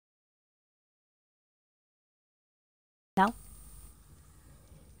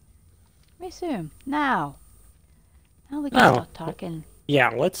Resume. Now. Now we can start talking. Yeah,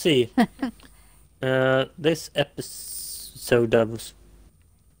 let's see. This episode of...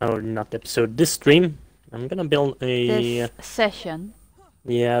 Oh, not episode. This stream, I'm gonna build a... This session.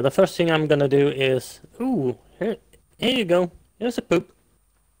 Yeah, the first thing I'm gonna do is... Ooh, here you go. Here's a poop.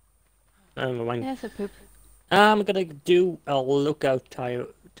 There's a poop. I'm gonna do a lookout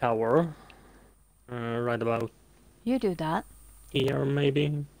tower. Right about... You do that. Here,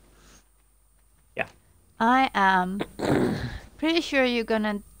 maybe. Yeah. I am pretty sure you're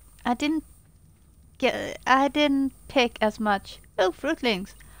gonna... I didn't pick as much... Oh,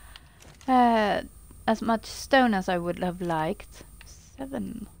 fruitlings! As much stone as I would have liked.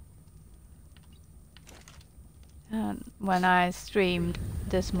 7. When I streamed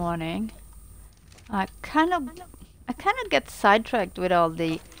this morning, I kind of get sidetracked with all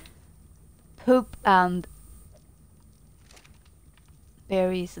the poop and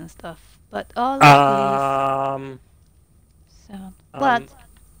berries and stuff. But all of these... So, what?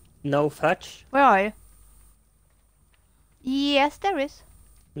 No fetch? Where are you? Yes, there is.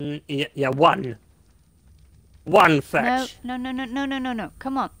 Yeah, one. One fetch. No.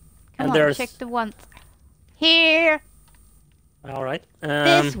 Come on. Come on, check the ones. Here! Alright.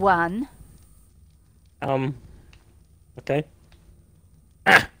 This one. Okay.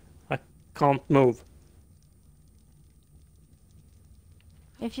 I can't move.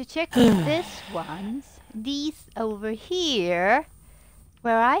 If you check this ones, these over here,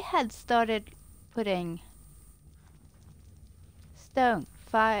 where I had started putting stone,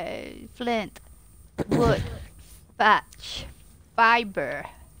 flint, wood, thatch, fiber.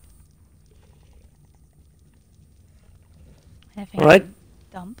 Anything Right.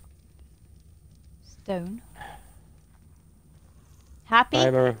 Dump. Stone. Happy?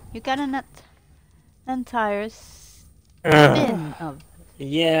 Fiber. You got an entire bin of...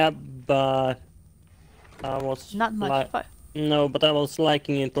 Yeah, but I was Not much fire. No, but I was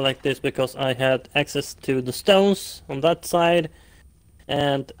liking it like this because I had access to the stones on that side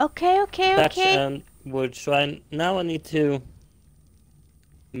and Okay. and wood. So now I need to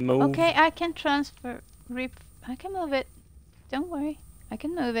move. Okay, I can transfer. I can move it. Don't worry, I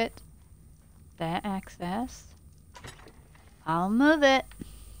can move it. There, access. I'll move it.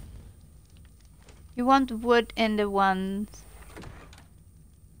 You want wood in the one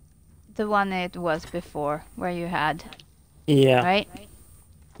it was before, where you had. Yeah. Right?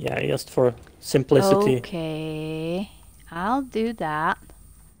 Yeah, just for simplicity. Okay, I'll do that.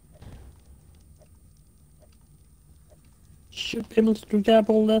 Should be able to grab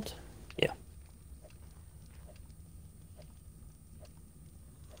all that. Yeah.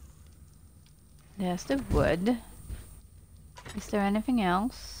 There's the wood. Is there anything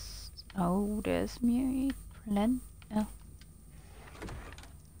else? Oh, there's me. Oh.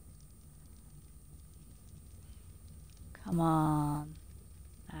 Come on.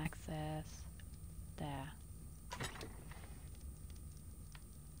 Access. There.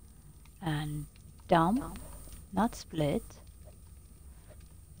 And dump. Not split.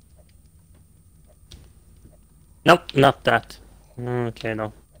 Nope, not that. Okay,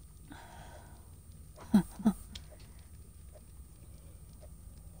 no.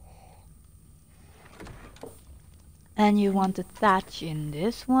 And you want the thatch in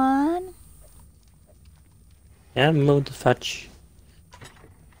this one? Yeah, move the fetch.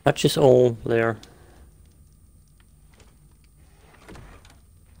 Fetch is all there.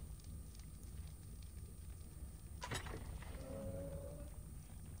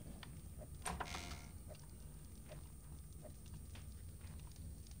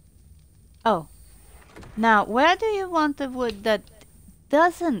 Oh. Now, where do you want the wood that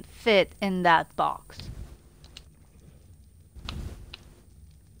doesn't fit in that box?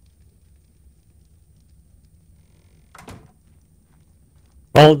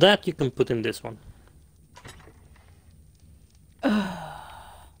 All that you can put in this one.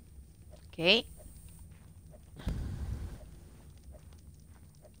 Okay.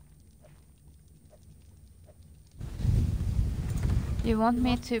 You want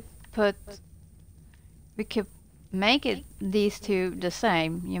me to put... We could make it these two the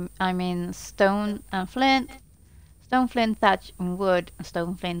same. I mean stone and flint. Stone, flint, thatch and wood.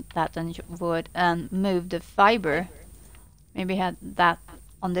 Stone, flint, thatch and wood. And move the fiber. Maybe had that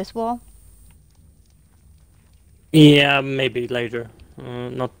on this wall. Yeah, maybe later.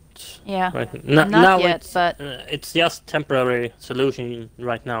 Not Yeah. right Not now. yet, but it's just temporary solution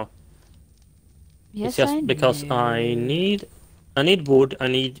right now. yes, It's just because I need wood, I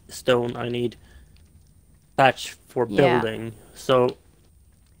need stone, I need patch for building. So,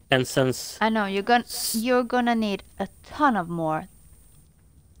 and since I know you're gonna need a ton of more.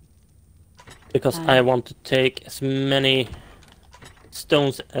 Because I want to take as many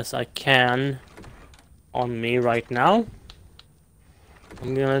stones as I can on me right now.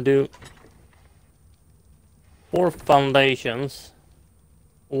 I'm gonna do 4 foundations,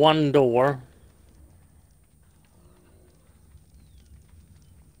 1 door.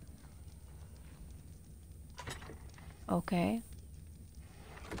 Okay.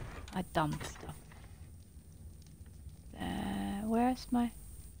 I dumped stuff. Where's my...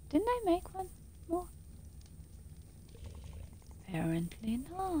 Didn't I make one more? Apparently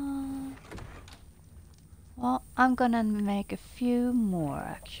not. Well, I'm gonna make a few more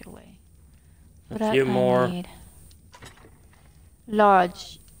actually. For A few that more. I need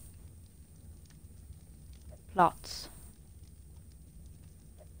large plots.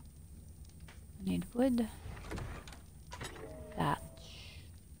 I need wood. Thatch.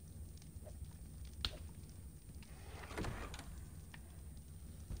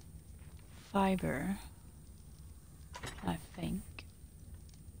 Fiber. I think.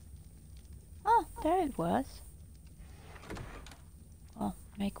 Oh, there it was. Well,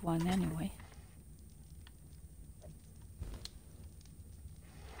 make one anyway.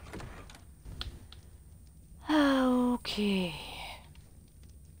 Okay.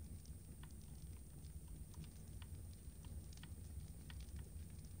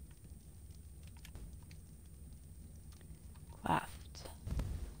 Craft.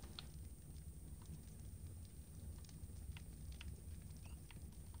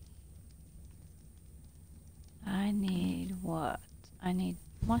 I need what? I need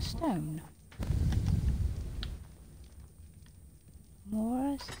more stone.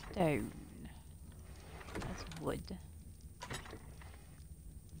 More stone. That's wood.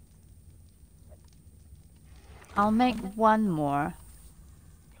 I'll make one more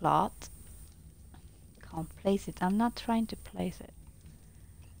plot. Can't place it. I'm not trying to place it.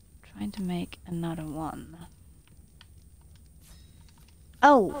 I'm trying to make another one.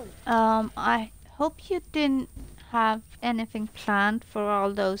 Oh, I hope you didn't have anything planned for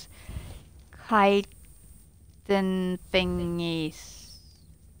all those chitin thingies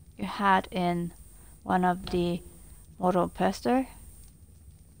you had in one of the mortal pester.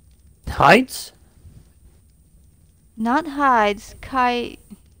 Hides? Not hides, Keaton,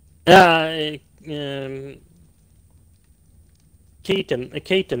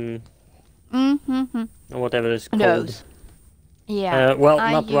 mm-hmm. or whatever it's called. Those. Yeah. Well,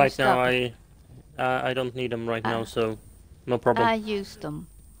 I not right now. up. I don't need them right now, so no problem. I used them.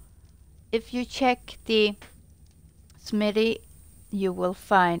 If you check the smithy, you will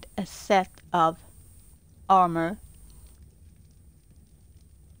find a set of armor.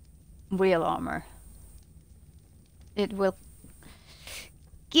 Real armor. It will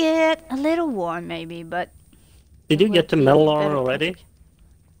get a little warm maybe, but... Did you get the metal armor already?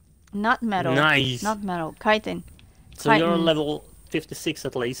 Not metal. Nice. Not metal. Chitin. So you're level 56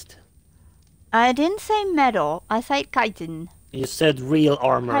 at least. I didn't say metal. I said chitin. You said real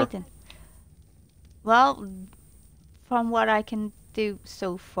armor. Chitin. Well, from what I can do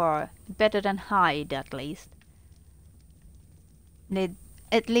so far, better than hide at least.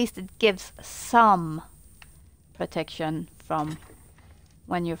 At least it gives some protection from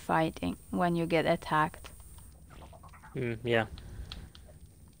when you're fighting, when you get attacked. Yeah.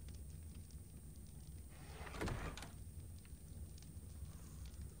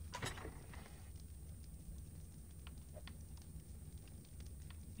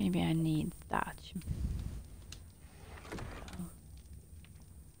 Maybe I need that.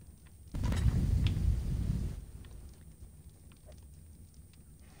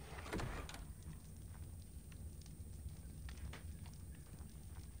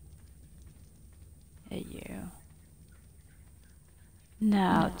 There you.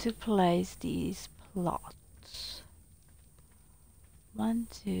 Now to place these plots. 1,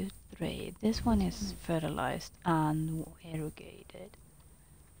 2, 3. This one is fertilized and irrigated.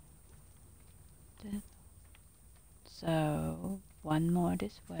 So one more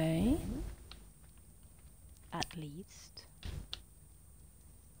this way, at least.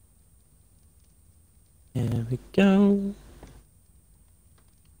 There we go.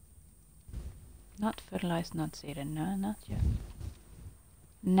 Not fertilized, not seeded. No, not yet.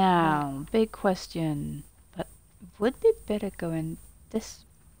 Now, big question. But would be better going this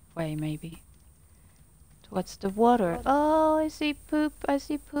way, maybe. Towards the water. Oh, I see poop. I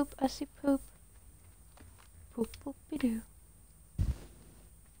see poop. I see poop. Poop, poopy-doo.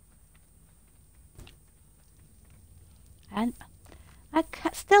 And I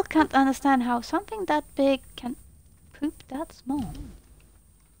still can't understand how something that big can poop that small.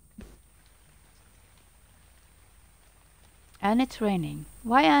 And it's raining.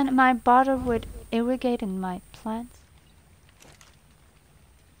 Why am I bothered with irrigating my plants?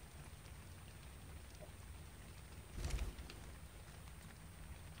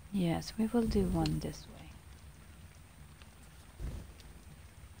 Yes, we will do one this way.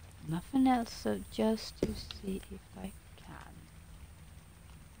 Nothing else, so just to see if I can.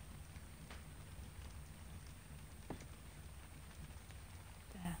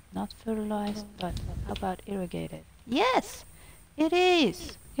 There, not fertilized, but how about irrigated? Yes, it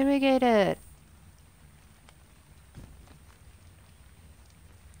is irrigated.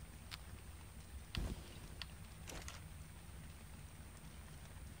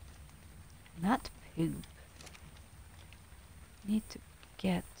 Not poop. Need to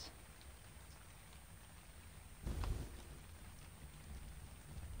get.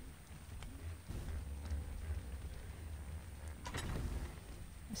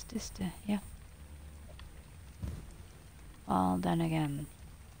 Is this the, yeah. Well, then again.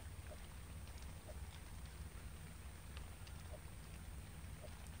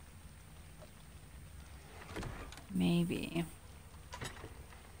 Maybe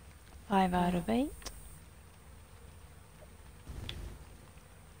 5 out of 8.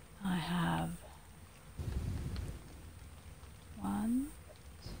 I have 1,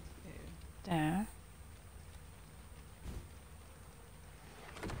 2, there.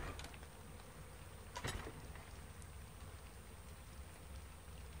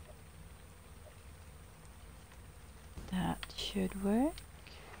 That should work.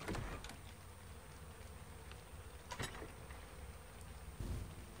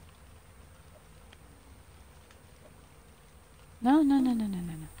 No, no, no, no, no,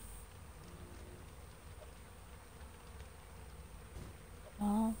 no, no.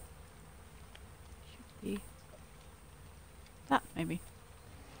 Well, should be that maybe.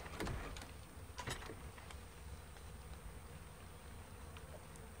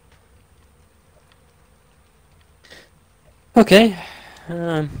 Okay.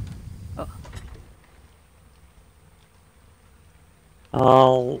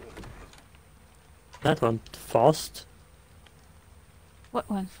 Oh. That went fast. What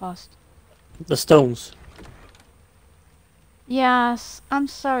went fast? The stones. Yes, I'm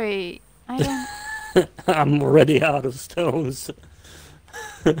sorry. I don't. I'm already out of stones.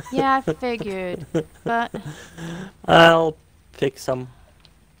 Yeah, I figured, but I'll pick some.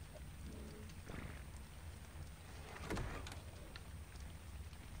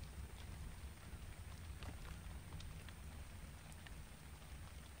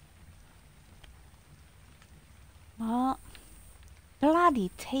 well,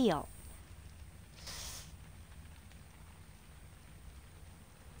 bloody tail.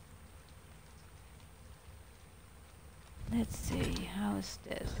 Let's see, how is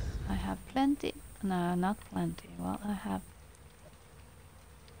this? I have plenty. No, not plenty. Well, I have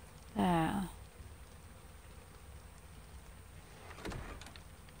there.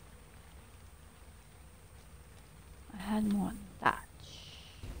 I had more thatch.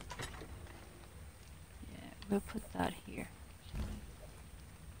 Yeah, we'll put that here.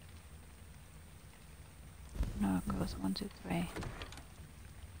 No, it goes 1, 2, 3.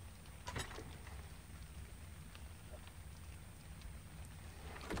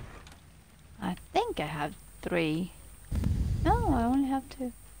 I think I have 3. No, I only have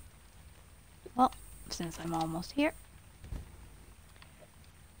 2. Well, since I'm almost here.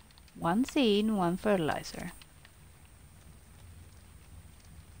 1 seed, 1 fertilizer.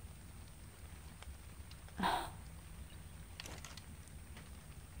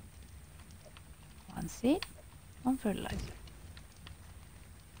 One seed, 1 fertilizer.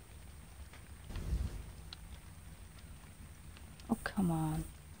 Oh, come on.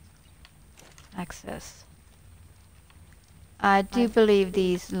 Access. I do believe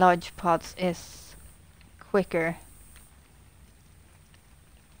these large pots is quicker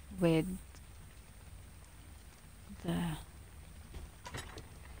with the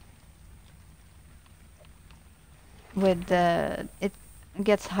it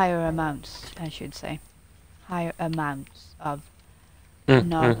gets higher amounts, I should say. Higher amounts of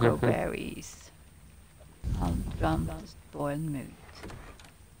narco berries. I'll dump spoiled mood.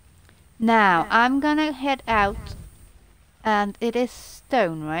 Now I'm gonna head out, and it is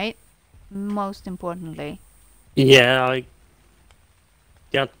stone, right? Most importantly. Yeah, I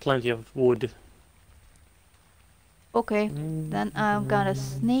got plenty of wood. Okay, then I'm gonna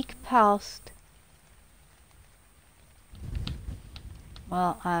sneak past.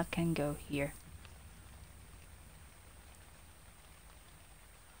 Well, I can go here.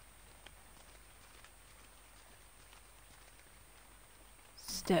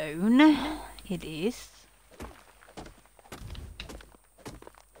 Stone, it is.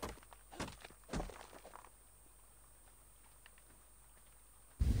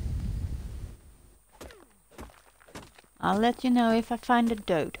 I'll let you know if I find a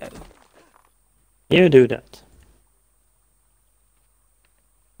dodo. You do that.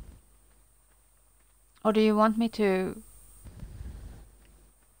 Or do you want me to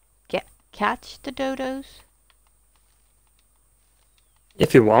catch the dodos?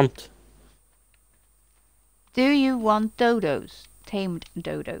 If you want. Do you want dodos? Tamed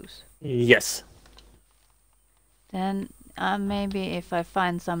dodos? Yes. Then maybe if I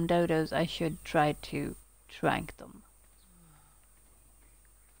find some dodos, I should try to trank them.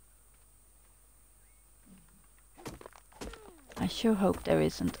 I sure hope there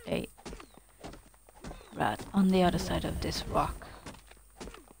isn't a rat on the other side of this rock.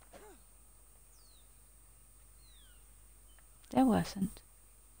 There wasn't.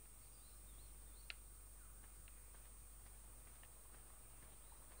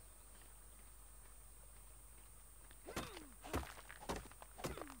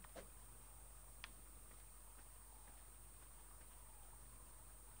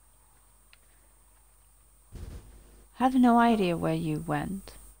 I have no idea where you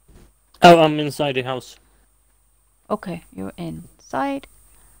went. Oh, I'm inside the house. Okay, you're inside.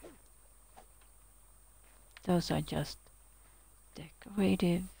 Those are just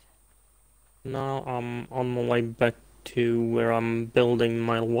decorative. Now I'm on my way back to where I'm building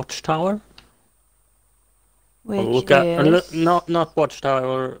my watchtower. Which is... not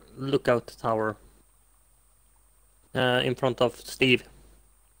watchtower, lookout tower. In front of Steve.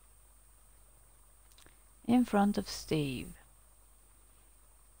 In front of Steve.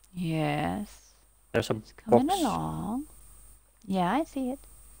 Yes. There's a It's coming box. along. Yeah, I see it.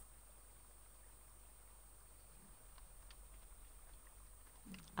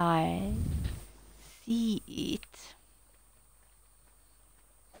 I see it.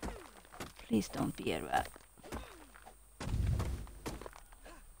 Please don't be a rat.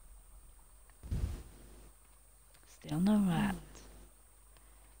 Still no rat.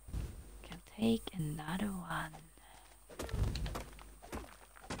 Can take another one.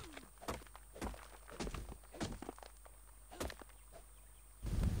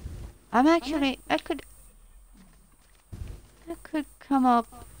 I could come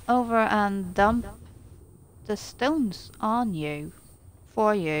up over and dump the stones on you.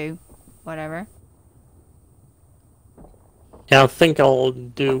 For you. Whatever. Yeah, I think I'll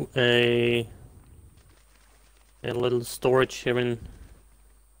do a little storage here in,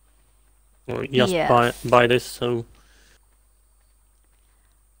 or just Yes. buy this. So,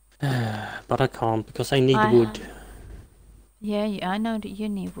 but I can't because I need wood. Yeah, I know that you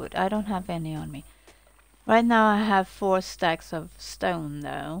need wood. I don't have any on me. Right now I have 4 stacks of stone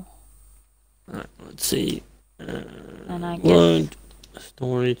though. Let's see. And I Wood, guess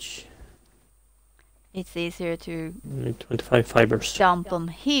storage. it's easier to 25 fibers. dump them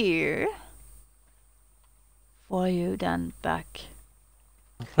here for you than back.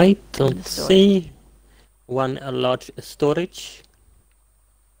 Right, let's see. One large storage.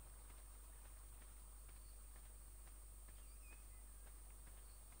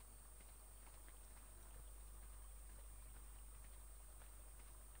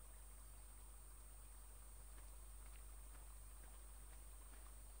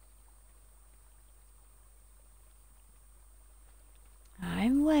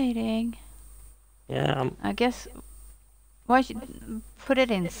 I'm waiting. Yeah. I guess why should put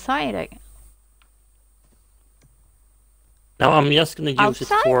it inside? Now I'm just gonna use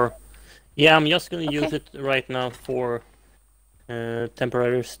Outside? it for. Yeah, I'm just gonna use it right now for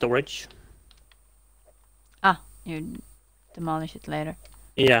temporary storage. Ah, you demolish it later.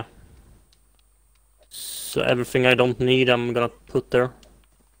 Yeah. So everything I don't need, I'm gonna put there.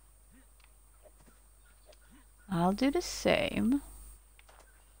 I'll do the same.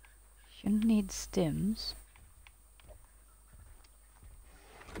 Shouldn't need stims.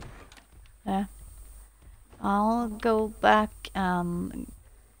 Yeah. I'll go back and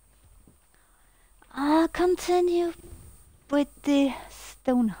I'll continue with the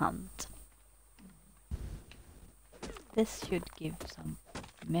stone hunt. This should give some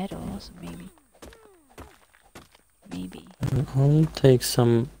metals, maybe. Maybe. I'll take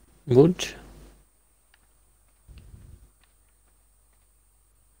some wood.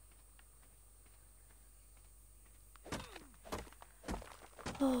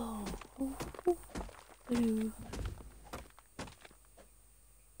 Oh. Blue.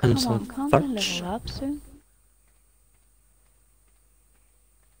 And Come some on, can't fudge. we level up soon?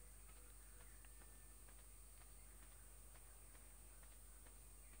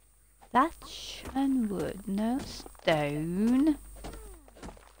 Thatch and wood, no stone.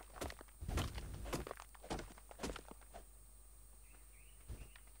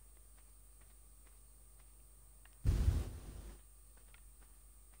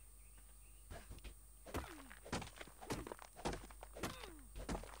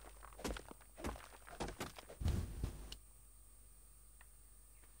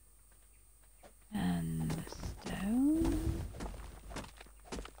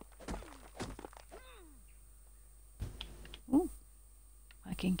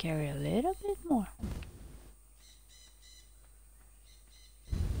 can carry a little bit more.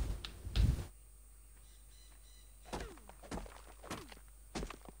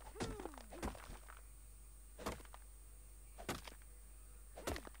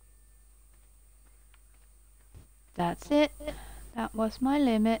 That's it. That was my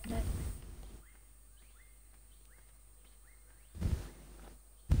limit.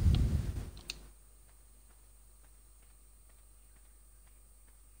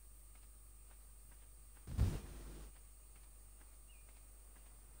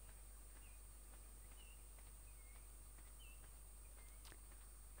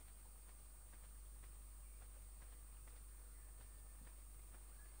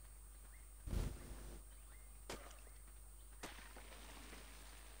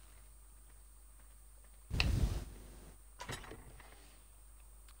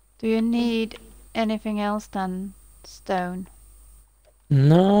 Do you need anything else than stone?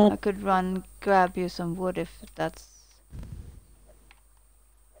 No, I could run grab you some wood if that's...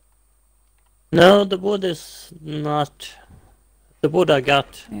 no, the wood is not. The wood I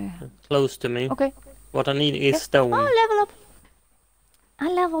got Yeah. close to me. Okay. What I need is Yep. stone. Oh, level up. I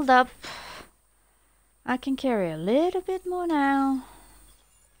leveled up. I can carry a little bit more now.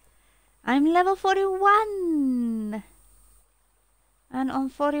 I'm level 41. And on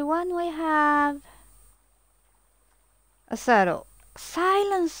 41 we have a saddle.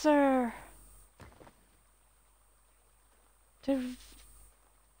 Silencer.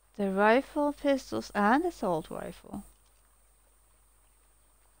 The rifle, pistols, and assault rifle.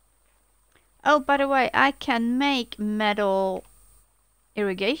 Oh, by the way, I can make metal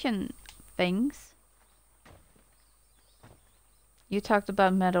irrigation things. You talked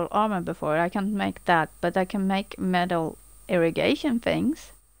about metal armor before. I can't make that, but I can make metal irrigation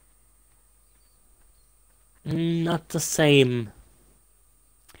things. Not the same.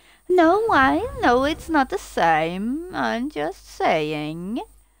 No, I know it's not the same. I'm just saying.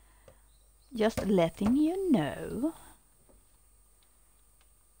 Just letting you know.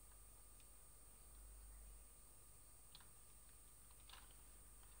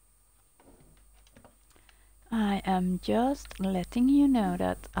 I am just letting you know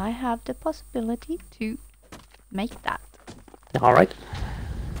that I have the possibility to make that. Alright.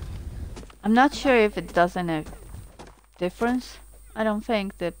 I'm not sure if it does any difference. I don't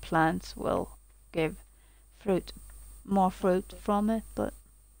think the plants will give more fruit from it, but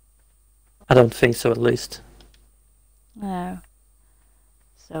I don't think so, at least. no.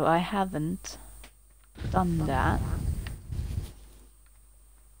 So I haven't done that.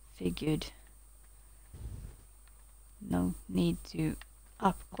 Figured no need to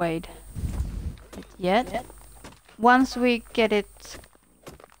upgrade it yet. Once we get it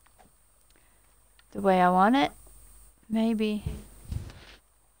the way I want it, maybe,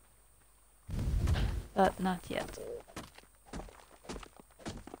 but not yet.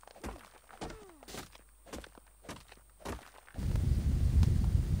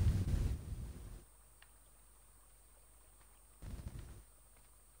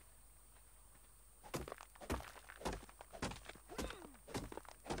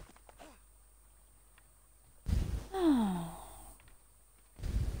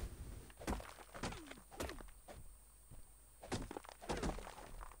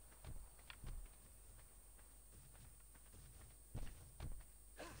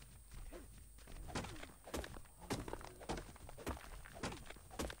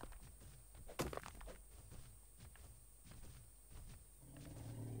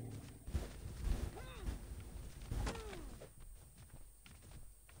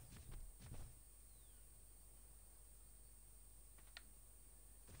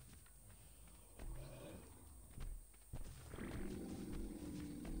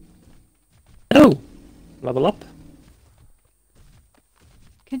 Oh! Level up.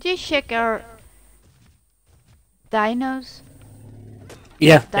 Could you check our dinos?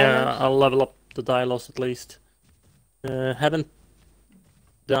 Yeah, Dilos? I'll level up the Dilos at least. Haven't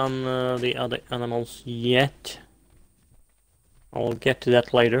done the other animals yet. I'll get to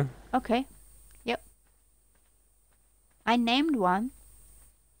that later. Okay. Yep. I named one.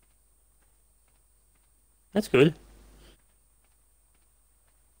 That's good.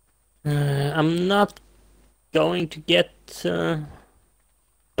 I'm not going to get the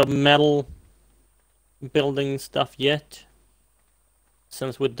metal building stuff yet,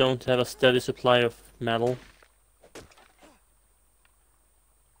 since we don't have a steady supply of metal.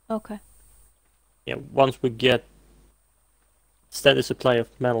 Okay. Yeah, once we get steady supply of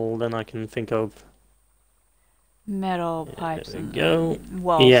metal, then I can think of Metal pipes there we and go.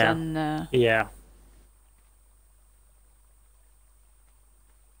 walls Yeah. and Yeah.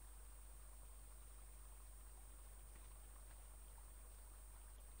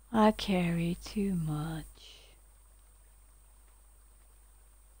 I carry too much.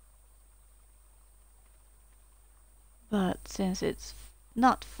 But since it's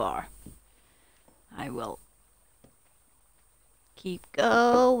not far, I will keep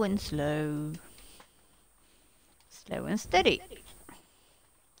going slow. Slow and steady.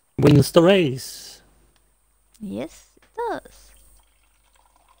 Wins the race. Yes, it does.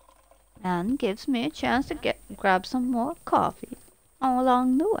 And gives me a chance to grab some more coffee all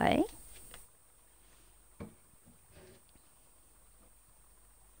along the way.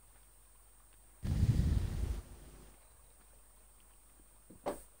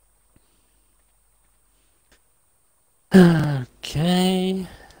 Okay.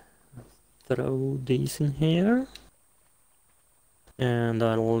 Throw these in here. And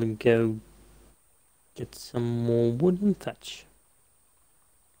I'll go get some more wooden thatch.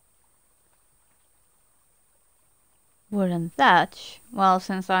 Wooden thatch? Well,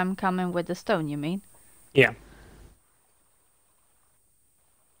 since I'm coming with the stone, you mean? Yeah.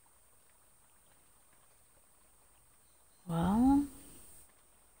 Well...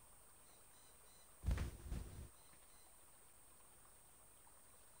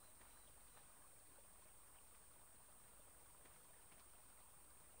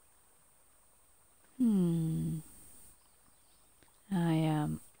 I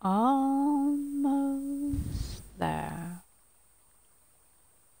am almost there.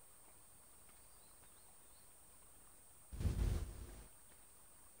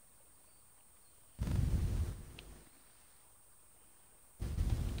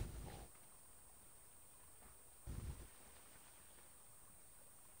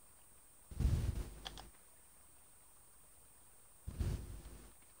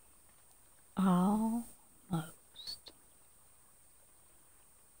 Almost.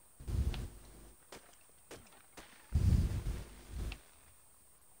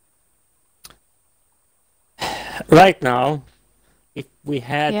 Right now, if we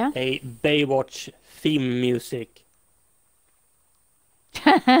had Yeah? a Baywatch theme music.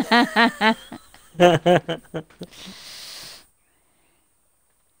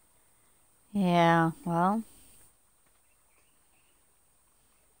 Yeah, well...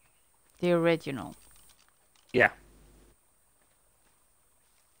 The original. Yeah.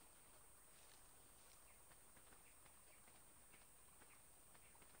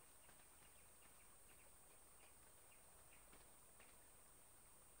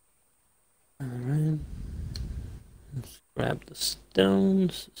 Alright. Let's grab the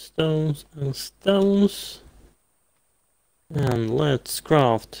stones, stones, and stones. And let's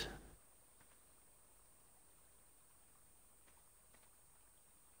craft.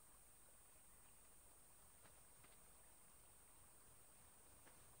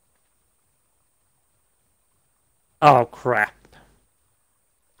 Oh crap.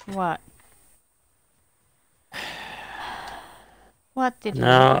 What? What did you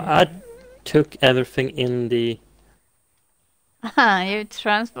Now do? I took everything in the... You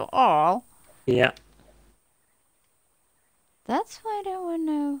transfer all? Yeah. That's why there were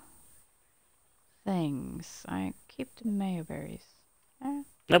no things. I keep the mayberries.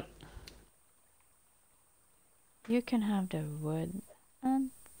 Nope. You can have the wood and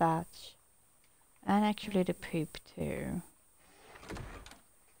thatch. And actually the poop too.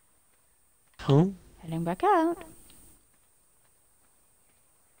 Huh? Heading back out.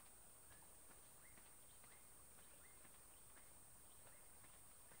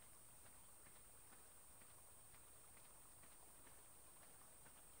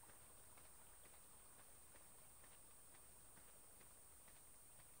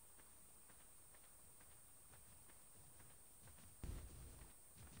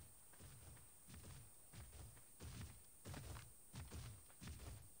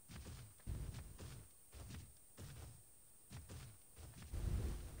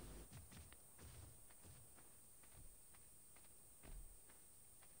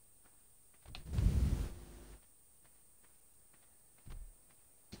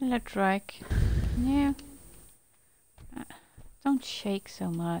 Electric. Yeah. Don't shake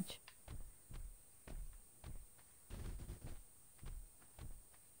so much.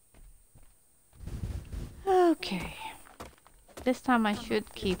 Okay. This time I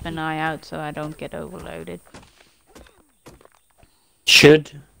should keep an eye out so I don't get overloaded.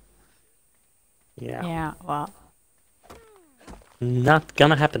 Should. Yeah. Yeah, well. Not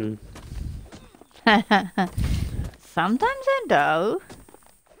gonna happen. Sometimes I do.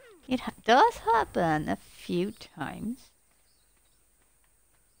 It does happen a few times.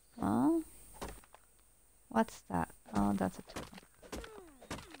 Oh. What's that? Oh, that's a tool.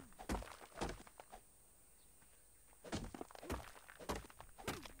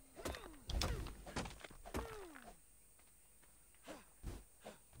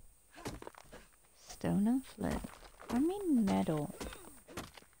 stone and flint. I mean metal.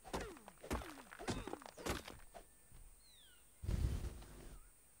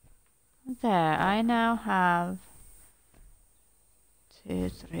 There, I now have 2,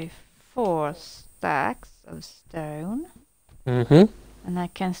 3, 4 stacks of stone. Mm-hmm. And I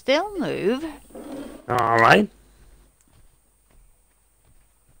can still move. Alright.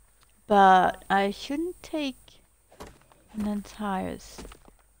 But I shouldn't take an entire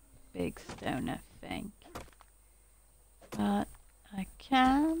big stone, I think. But I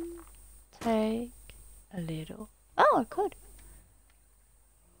can take a little. Oh, I could.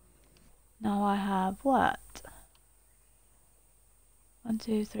 Now I have what? 1,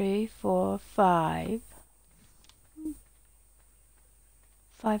 2, 3, 4, 5.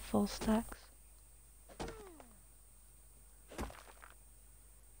 5 full stacks.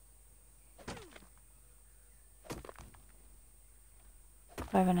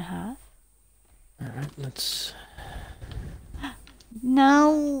 Five and a half. Alright, let's...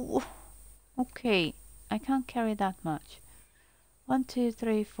 No! Okay, I can't carry that much. 1, 2,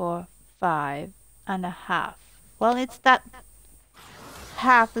 3, 4, 5 and a half. Well, it's that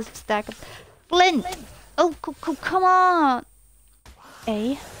half a stack of flint! Oh, come on!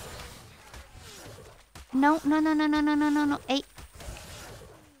 A. No. A.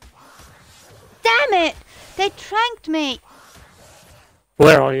 Damn it! They tranked me!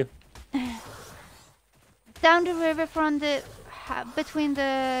 Where are you? Down the river from the... between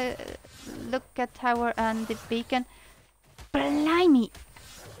the lookout tower and the beacon. Blimey!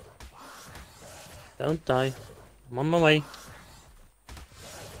 Don't die. I'm on my way.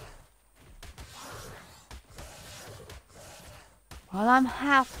 Well, I'm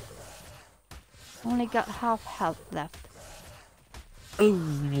only got half health left.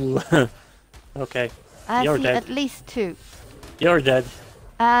 Ooh. Okay. I You're see dead. at least 2. You're dead.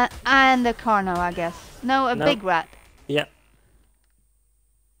 And the Carno, I guess. No, a big rat. Yeah.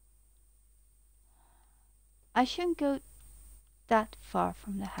 I shouldn't go that far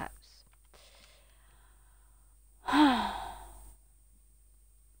from the house.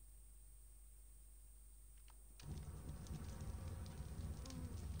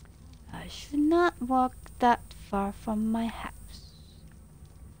 I should not walk that far from my house.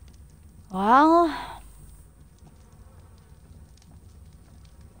 Well,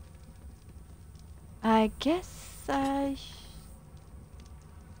 I guess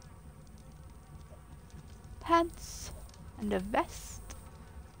pants and a vest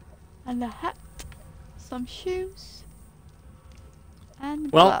and a hat, some shoes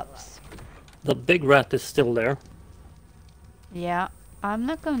and gloves. The big rat is still there. Yeah, I'm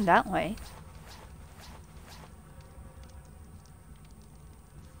not going that way.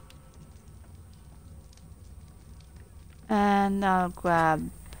 And I'll grab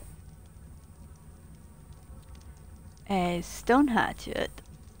a stone hatchet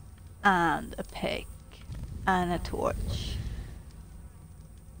and a pick and a torch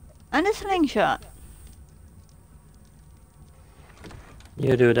and a slingshot.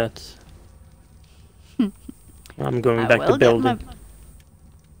 You do that. I'm going back to building.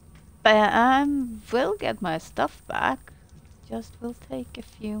 But I will get my stuff back. Just will take a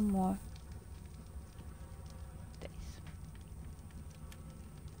few more days.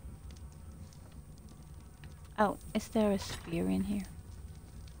 Oh, is there a spear in here?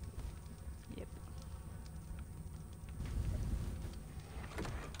 Yep.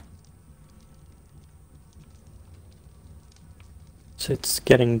 So it's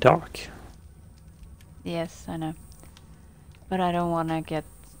getting dark. Yes, I know. But I don't want to get...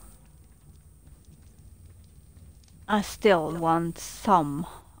 I still want some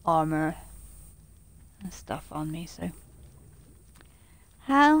armor and stuff on me, so...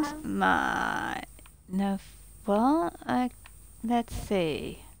 How's my... No, well, let's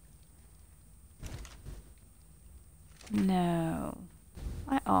see. No.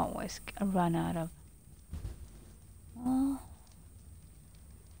 I always run out of... Well...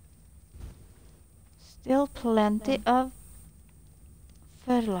 Still plenty of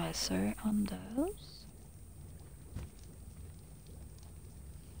fertilizer on those.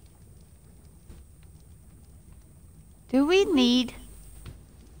 Do we need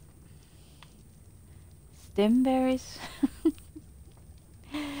stimberries?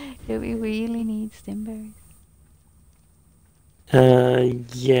 Do we really need stimberries?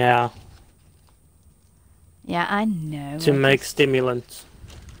 Yeah. Yeah, I know. To make stimulants.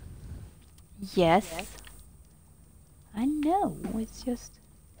 Yes. I know, it's just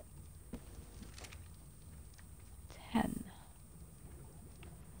 10.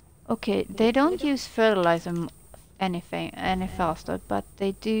 Okay, they don't use fertilizer any faster, but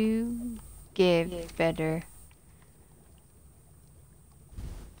they do give better.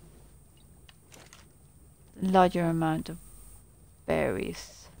 Larger amount of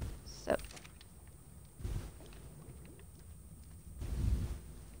berries. So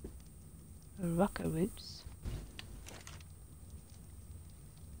rocker roots.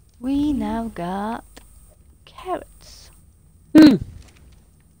 We now got carrots. Hmm.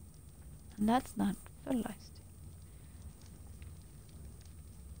 And that's not fertilized.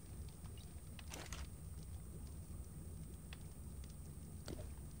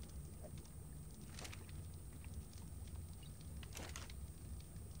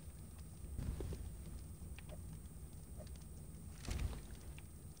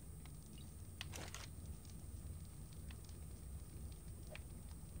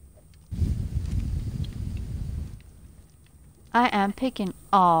 I am picking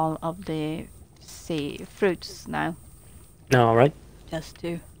all of the fruits now. All right. Just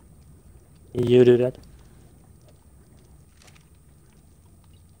to. You do that.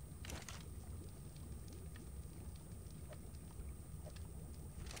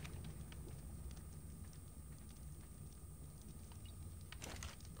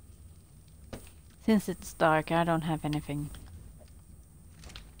 Since it's dark, I don't have anything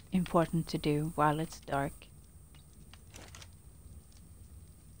important to do while it's dark.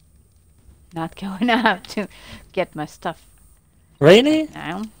 Not going out to get my stuff. Really?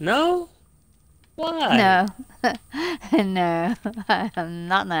 Now. No? Why? No. No.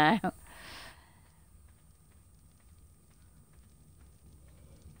 Not now.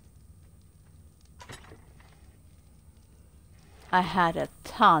 I had a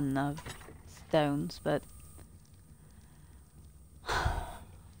ton of stones, but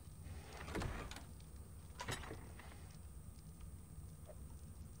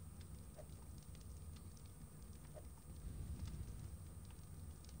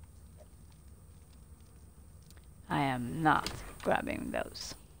I am not grabbing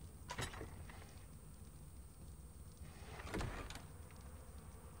those.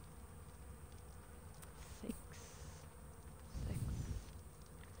 Six.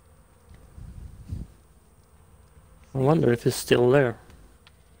 I wonder if it's still there.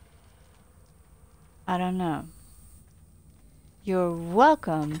 I don't know. You're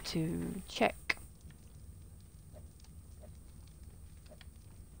welcome to check.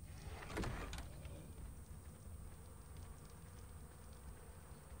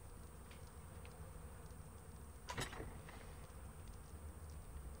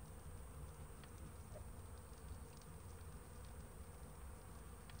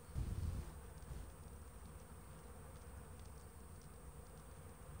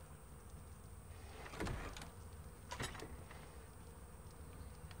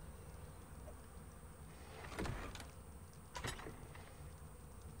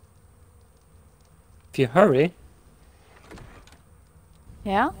 If you hurry.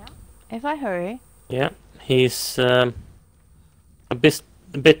 Yeah? If I hurry. Yeah, he's a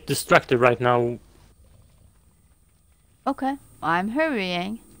bit distracted right now. Okay, I'm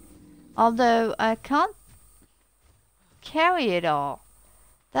hurrying. Although I can't carry it all.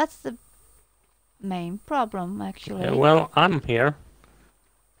 That's the main problem, actually. Well, I'm here.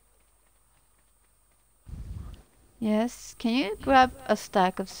 Yes, can you grab a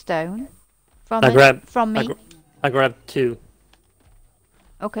stack of stone from me? I grabbed 2.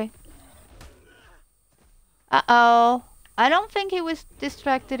 Okay. Uh-oh. I don't think he was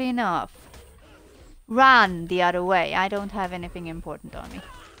distracted enough. Run the other way. I don't have anything important on me.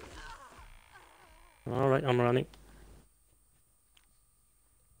 All right, I'm running.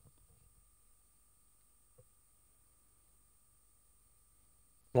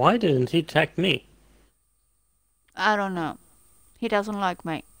 Why didn't he attack me? I don't know. He doesn't like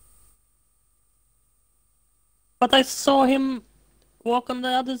me. But I saw him walk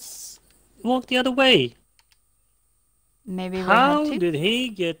the other way. Maybe we How have to. did he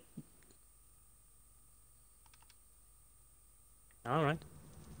get? All right.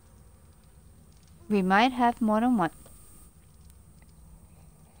 We might have more than one.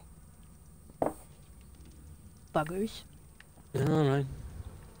 Buggers. All right.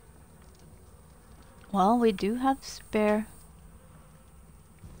 Well, we do have spare.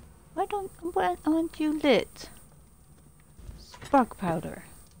 Why aren't you lit? Spark powder.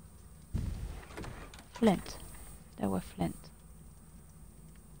 Flint. There were flint.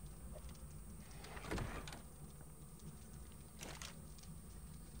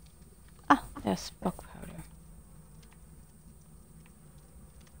 Ah, there's spark powder.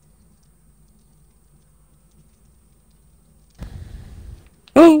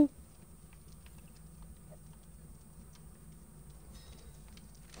 Oh!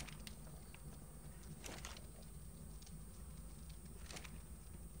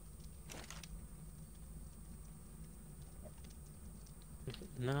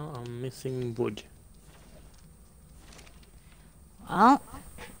 Now I'm missing wood. Well,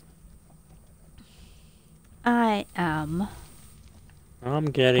 I am I'm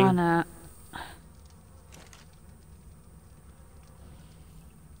getting... gonna... Oh,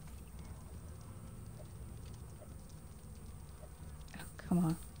 come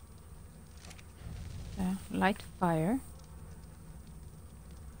on. Light fire.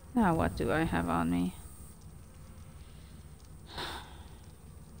 Now what do I have on me?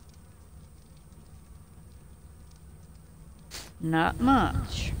 Not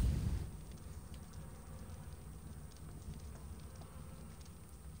much.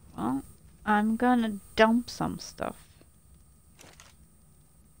 Well, I'm gonna dump some stuff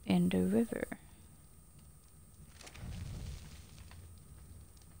in the river.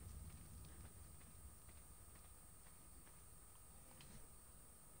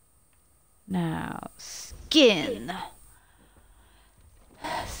 Now, skin.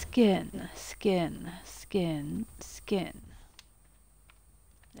 Skin, skin, skin, skin.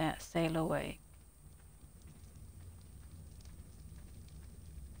 Yeah, sail away.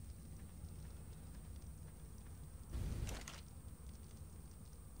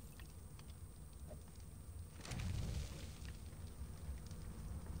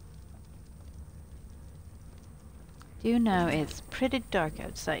 Do you know it's pretty dark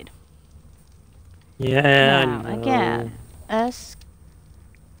outside? Yeah, Now, no. again, a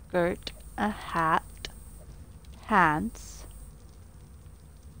skirt, a hat, hands.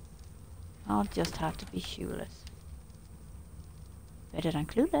 I'll just have to be shoeless. Better than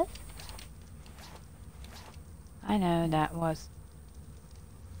clueless. I know that was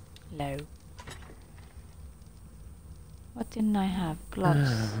low. What didn't I have? Gloves.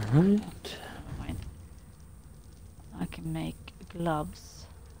 Oh, never mind. I can make gloves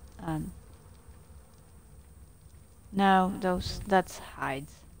and... No, that's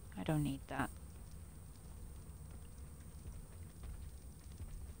hides. I don't need that.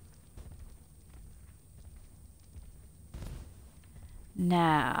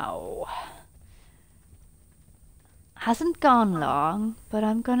 Now, hasn't gone long, but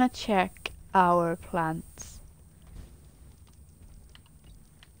I'm gonna check our plants.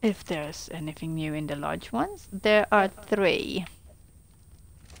 If there's anything new in the large ones. There are 3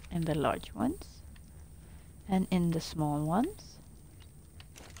 in the large ones, and in the small ones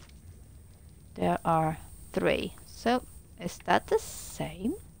there are 3. So is that the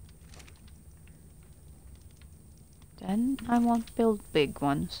same? Then I won't build big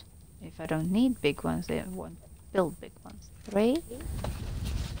ones. If I don't need big ones, then I won't build big ones. 3.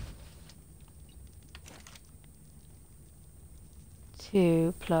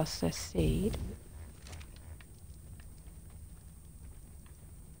 2 plus a seed.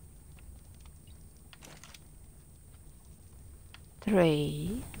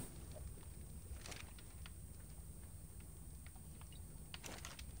 3.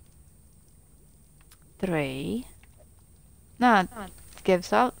 3. No, it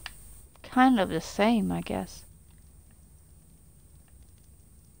gives out kind of the same, I guess.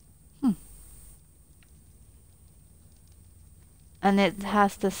 And it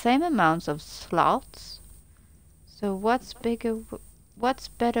has the same amounts of slots. So what's bigger? What's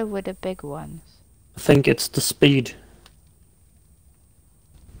better with the big ones? I think it's the speed.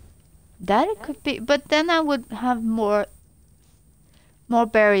 That it could be, but then I would have more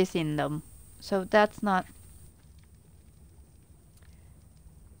berries in them. So that's not...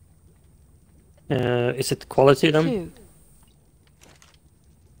 Is it quality then? 2.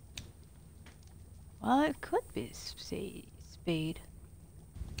 Well, it could be speed.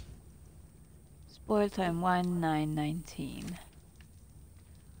 Spoil time 1919.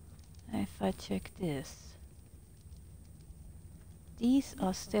 If I check this, these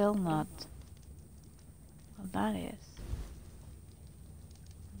are still not... Well, that is.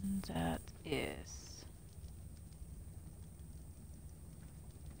 That is.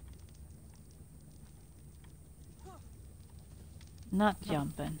 Not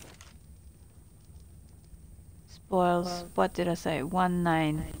jumping. Spoils, what did I say?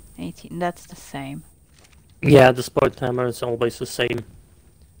 1918. That's the same. Yeah, the spoil timer is always the same.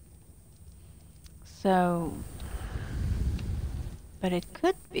 So, but it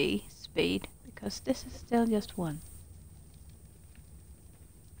could be speed because this is still just 1.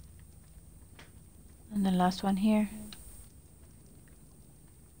 And the last one here.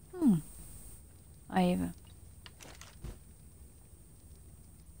 I even...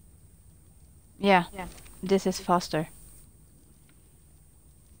 Yeah, this is faster.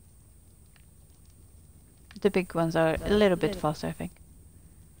 The big ones are a little bit faster, I think.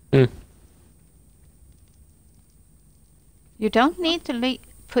 Hmm. You don't need to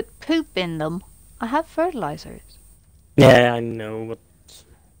put poop in them. I have fertilizers. Yeah, I know, but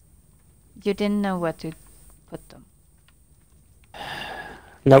You didn't know where to put them.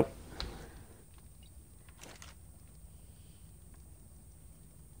 no.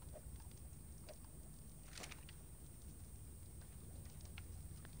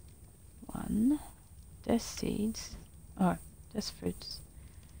 One. There's seeds. Or there's fruits.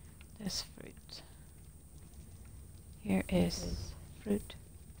 There's fruit. Here is fruit.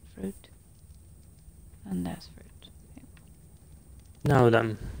 Fruit. And there's fruit. Yep. Now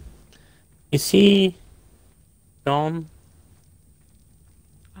then. Is he gone?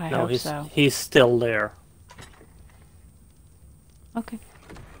 I No, hope so. he's still there. Okay.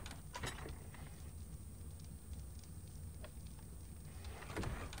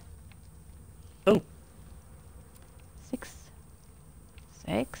 Oh. 6.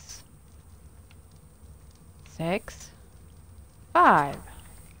 6. 6. 5.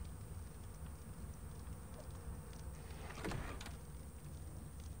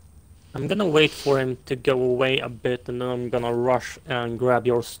 I'm gonna wait for him to go away a bit and then I'm gonna rush and grab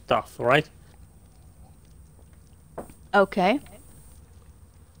your stuff, alright? Okay.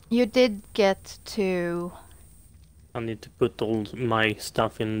 You did get to... I need to put all my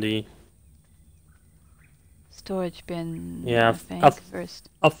stuff in the... storage bin, Yeah, I think, first.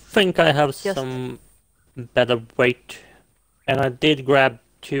 I think I have Just... some better weight. And I did grab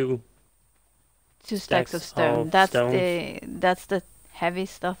 2 stacks of stone. That's stones. that's the heavy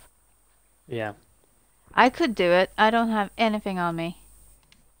stuff. Yeah. I could do it. I don't have anything on me.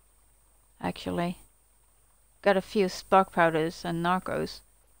 Actually. Got a few spark powders and narcos.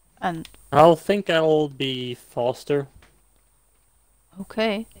 And... I'll think I'll be faster.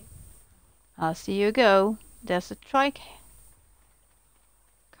 Okay. I'll see you go. There's a trike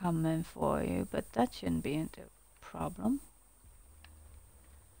coming for you, but that shouldn't be a problem.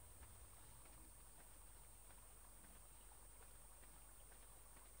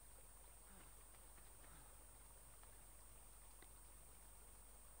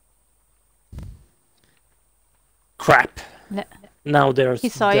 Crap. No. Now there's He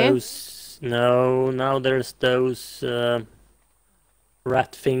saw those... You? No, now there's those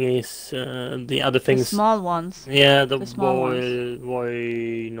rat thingies, the other things. The small ones. Yeah, the small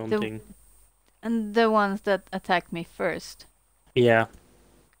boy nothing. And the ones that attacked me first. Yeah.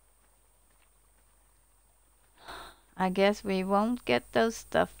 I guess we won't get those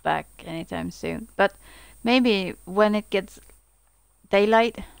stuff back anytime soon. But maybe when it gets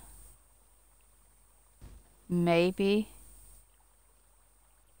daylight. Maybe.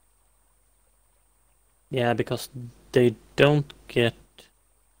 Yeah, because they don't get...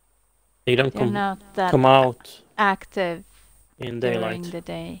 They don't They're not that come out active in during daylight. the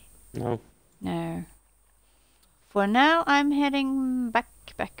day. No. No. For now, I'm heading back.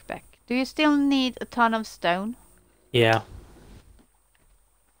 Do you still need a ton of stone? Yeah.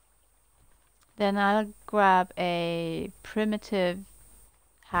 Then I'll grab a primitive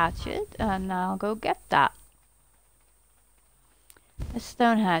hatchet and I'll go get that. A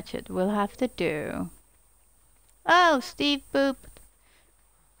stone hatchet will have to do. Oh, Steve booped.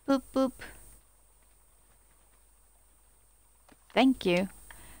 Boop boop. Thank you.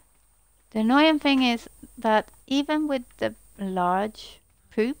 The annoying thing is that even with the large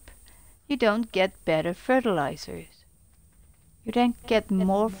poop, you don't get better fertilizers. You don't get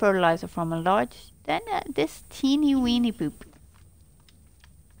more fertilizer from a large than this teeny weeny poop.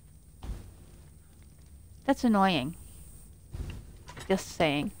 That's annoying. Just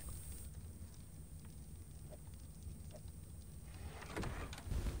saying.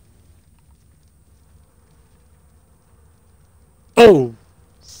 Oh!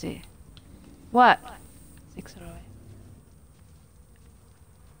 See. What? 6 are away.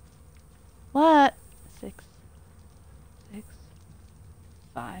 What? 6. 6.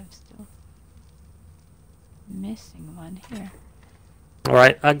 5 still. Missing one here.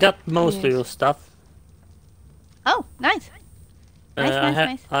 Alright, I got most of Yes. your stuff. Oh, nice.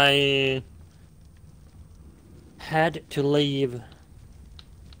 Nice. I had to leave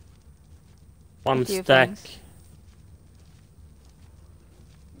one few stack things.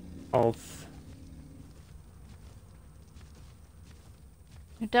 of...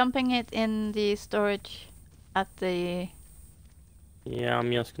 You're dumping it in the storage at the... Yeah,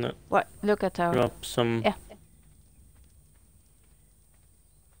 I'm just gonna What? Look at our... drop some... Yeah.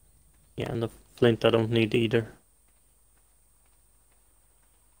 Yeah, and the flint I don't need either.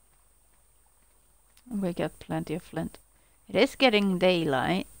 We got plenty of flint. It is getting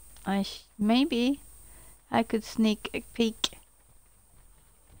daylight. Maybe I could sneak a peek.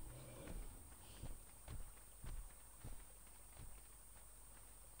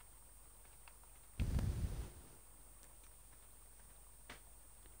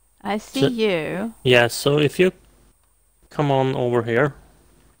 I see So, you. yeah, so if you come on over here,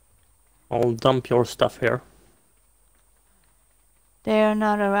 I'll dump your stuff here. They're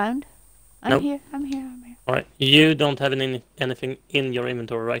not around. I'm Nope. here. I'm here. I'm here. Alright, you don't have anything in your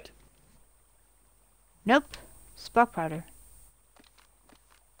inventory, right? Nope. Spark powder.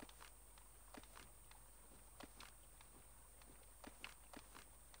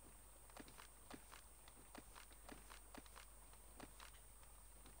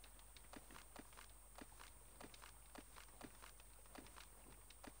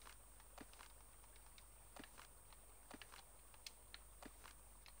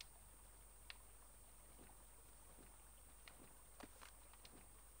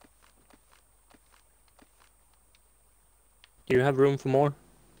 Do you have room for more?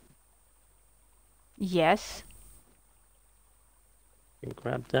 Yes. You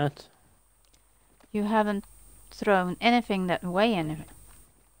grab that. You haven't thrown anything that weigh anything.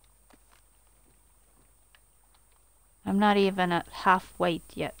 I'm not even at half weight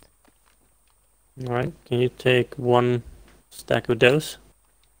yet. Alright, can you take one stack of those?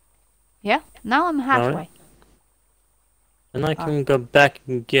 Yeah, now I'm halfway. Alright. And I can go back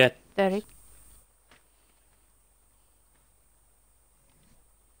and get... 30.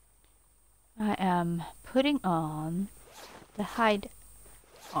 I am putting on the hide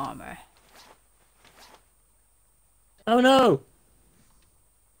armor. Oh no!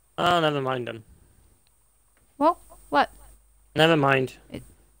 Oh, never mind then. Well, what? Never mind.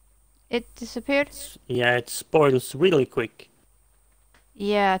 It disappeared? Yeah, it spoils really quick.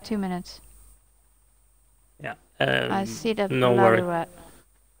 Yeah, 2 minutes. Yeah. I see that no bloody worry. rat.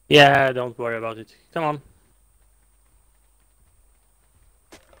 Yeah, don't worry about it. Come on.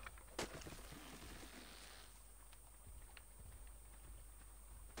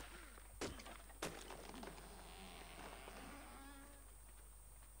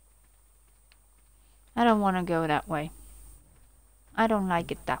 I don't want to go that way. I don't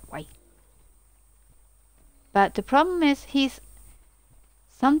like it that way. But the problem is he's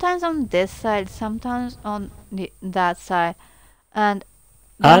sometimes on this side, sometimes on that side. And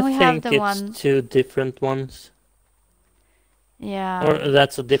then we have the one... I think it's two different ones. Yeah. Or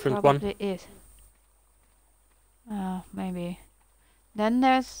that's a different one. Probably is. Maybe. Then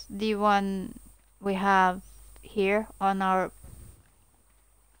there's the one we have here on our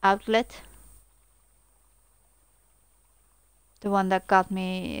outlet. The one that got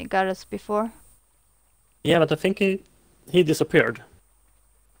us before. Yeah, but I think he disappeared.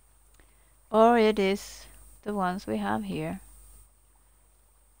 Or it is the ones we have here.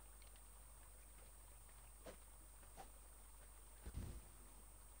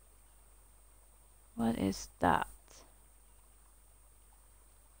 What is that?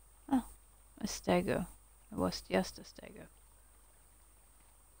 Oh, a stego. It was just a stego.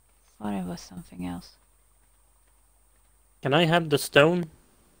 Thought it was something else. Can I have the stone?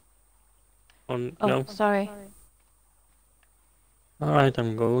 Oh, no. Sorry. Alright,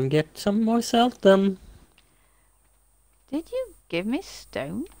 I'm going to get some myself then. Did you give me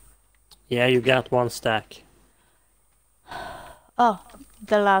stone? Yeah, you got one stack. Oh,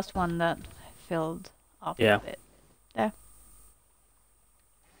 the last one that filled up Yeah. a bit. There.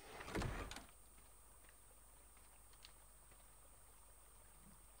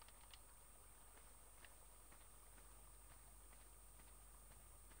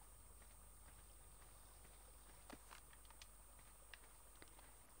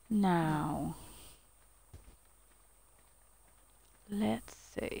 Now, let's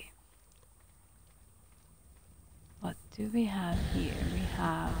see. What do we have here? We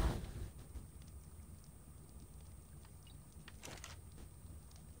have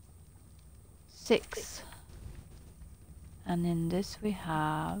six. And in this we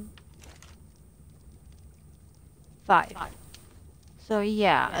have 5. So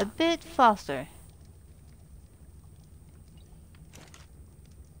yeah, a bit faster.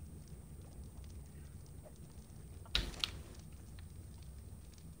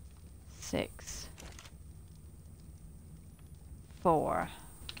 Six. 4.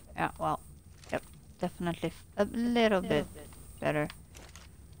 Yeah, well, yep, definitely a little bit better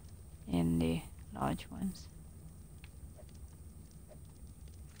in the large ones.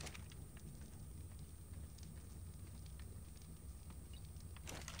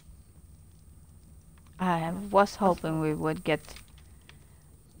 I was hoping we would get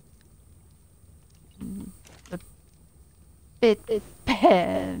a bit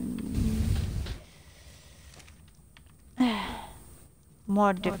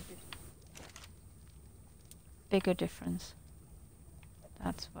more bigger difference.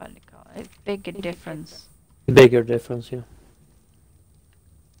 That's what they call it. Bigger difference. Bigger difference, yeah.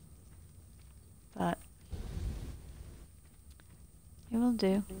 Will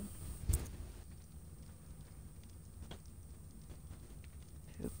do.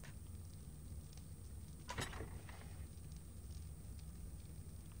 Poop.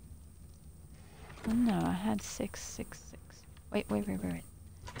 Oh no, I had 666. Wait.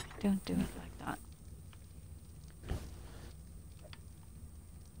 Don't do it like that.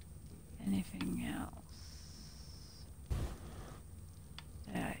 Anything else?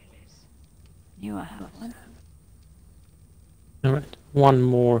 There it is. Knew I had one. Alright, one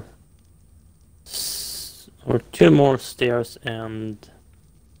more. Or two more stairs and...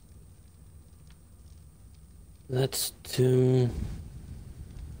 Let's do...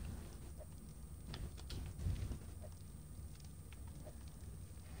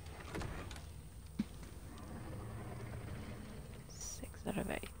 Six out of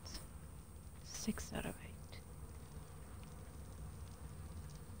 8. 6 out of 8.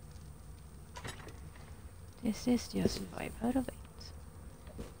 This is just 5 out of 8.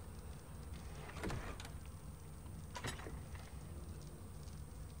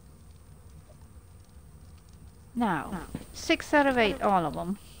 Now, 6 out of 8, all of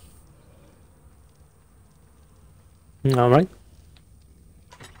them. Alright.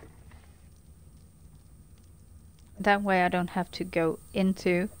 That way I don't have to go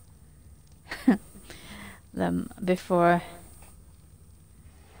into them before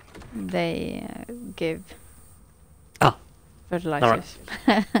they give fertilizers.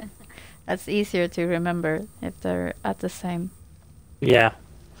 Right. That's easier to remember if they're at the same. Yeah.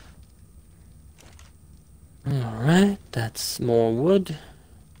 Alright, that's more wood.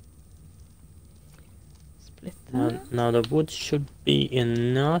 Split that. Now the wood should be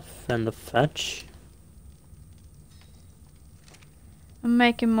enough, and the thatch. I'm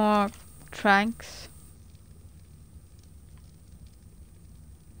making more trunks.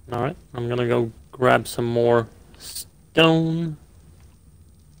 Alright, I'm gonna go grab some more stone.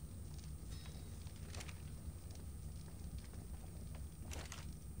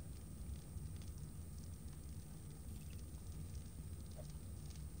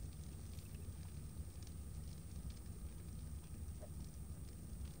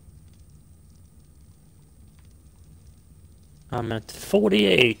 I'm at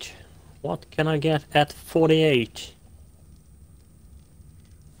 48. What can I get at 48?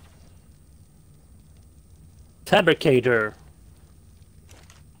 Fabricator.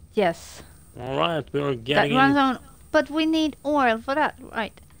 Yes. Alright, we're getting that runs on, but we need oil for that,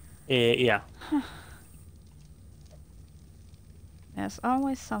 right? Yeah. There's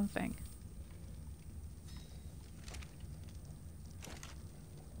always something.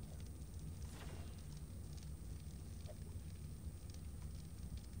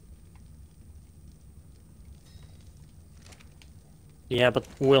 Yeah, but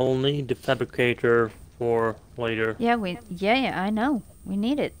we'll need the fabricator for later. Yeah, I know. We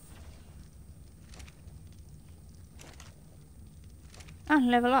need it.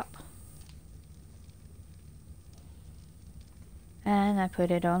 Level up. And I put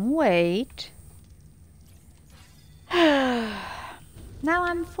it on wait. Now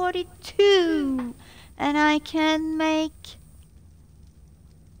I'm 42 and I can make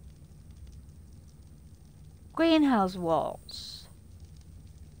greenhouse walls.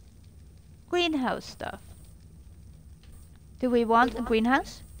 Greenhouse stuff. Do we want a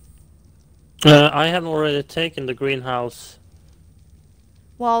greenhouse? I have already taken the greenhouse.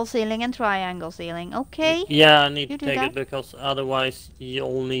 Wall ceiling and triangle ceiling. Okay. Yeah, I need You to do take that? it because otherwise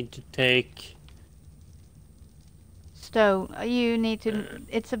you'll need to take... Stone. You need to...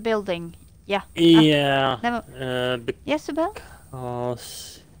 It's a building. Yeah. Yeah. Never. Yes, Abel?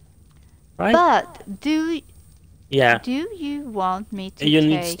 Because... Right? But do Yeah. you want me to You take...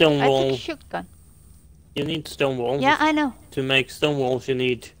 need stone I wall. took shotgun. You need stone walls. Yeah, I know. To make stone walls you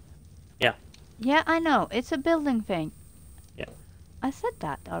need... Yeah. Yeah, I know. It's a building thing. Yeah. I said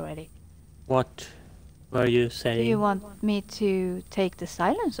that already. What were you saying? Do you want me to take the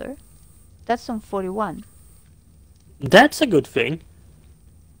silencer? That's on 41. That's a good thing.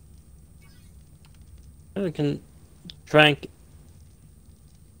 We can track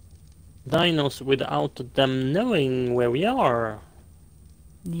dinos without them knowing where we are.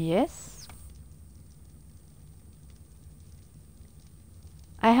 Yes.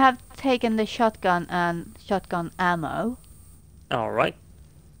 I have taken the shotgun and shotgun ammo. Alright.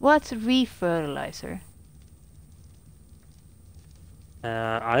 What's refertilizer?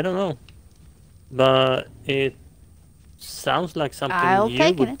 I don't know. But it sounds like something I'll you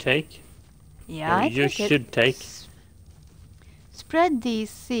take would it. take. Yeah, Or I you take it. should take. Spread these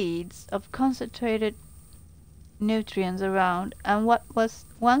seeds of concentrated nutrients around, and what was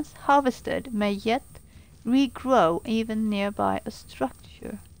once harvested may yet regrow even nearby a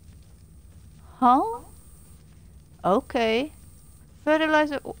structure. Huh? Okay.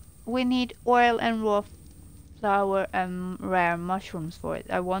 Fertilizer. We need oil and raw flour and rare mushrooms for it.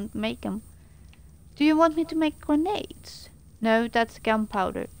 I won't make them. Do you want me to make grenades? No, that's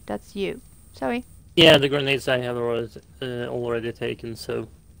gunpowder. That's you. Sorry. Yeah, the grenades I have already taken, so...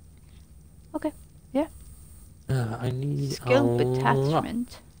 Okay. Yeah. I need Skill a lot.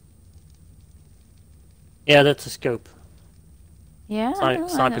 attachment. Yeah, that's a scope. Yeah, I know, I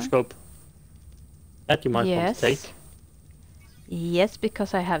Sniper know. scope. That you might want to Yes. take. Yes,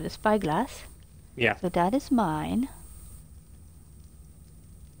 because I have the spyglass. Yeah. So that is mine.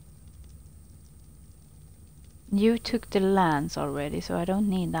 You took the lance already, so I don't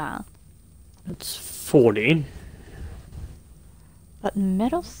need that. That's 40. But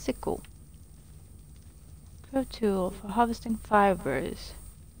metal sickle. Pro tool for harvesting fibers.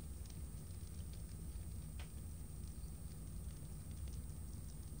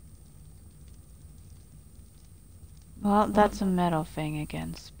 Well, that's a metal thing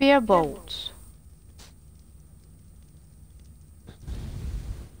again. Spear bolts.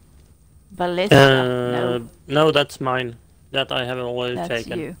 Ballista. No, No, that's mine. That I have already that's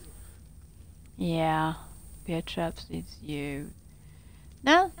taken. you. Yeah, bear traps. It's you.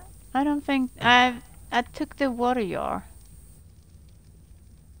 No, I don't think I took the water jar.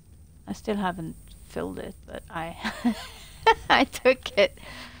 I still haven't filled it, but I I took it.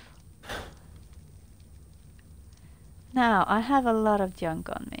 Now I have a lot of junk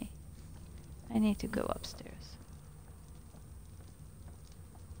on me. I need to go upstairs.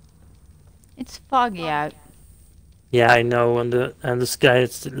 It's foggy out. Yeah, I know, and the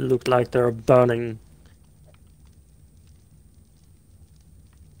skies look like they're burning.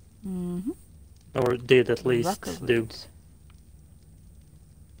 Mm-hmm. Or did at least Rocker do. roots.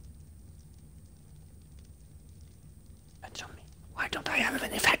 Fetch on me. Why don't I have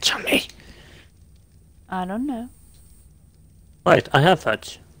any fetch on me? I don't know. Right, I have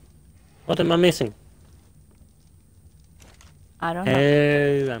fetch. What am I missing? I don't know.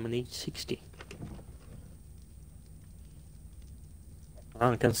 Oh, I'm gonna need 60.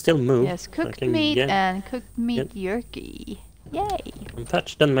 I can still move. Yes, so cooked meat get and cooked meat jerky. Yay! some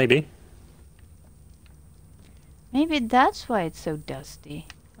fetch then maybe. Maybe that's why it's so dusty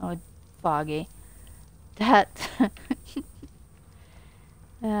or foggy. That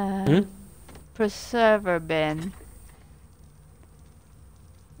preserver bin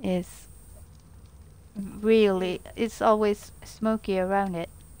is really, it's always smoky around it.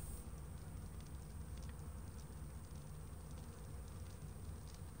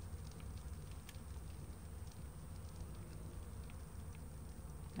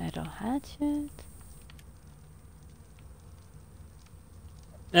 Metal hatchet.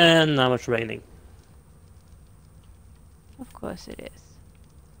 And now it's raining. Of course it is.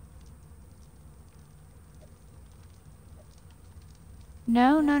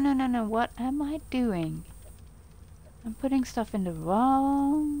 No, no, no, no, no. What am I doing? I'm putting stuff in the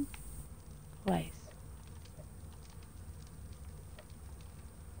wrong place.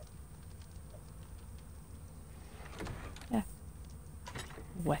 Yeah.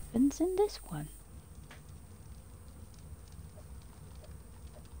 Weapons in this one.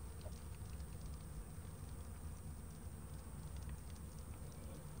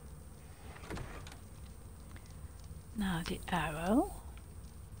 Now the arrow.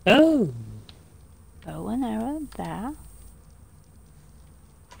 Oh! Bow and arrow there.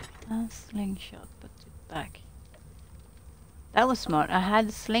 And slingshot, put it back. That was smart. I had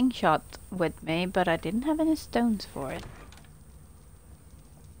a slingshot with me, but I didn't have any stones for it.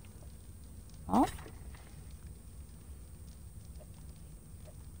 Oh.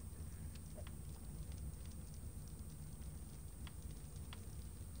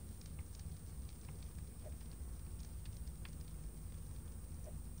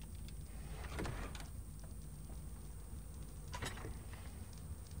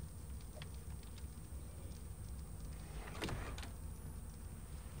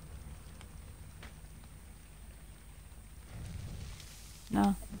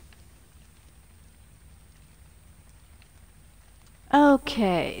 No.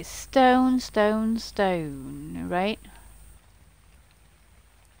 Okay, stone, stone, stone, right?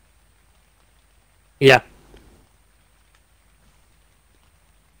 Yeah.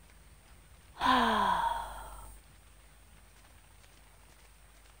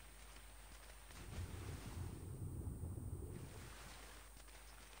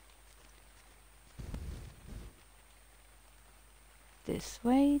 This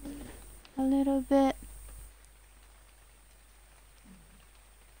way a little bit.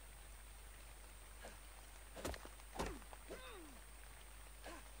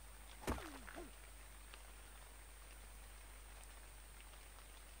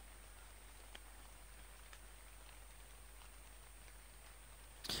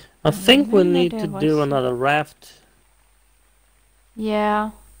 I think we remember need there to do was. another raft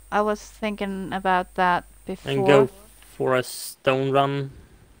Yeah, I was thinking about that and go before. for a stone run.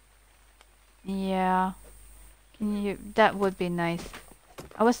 Yeah, can you? That would be nice.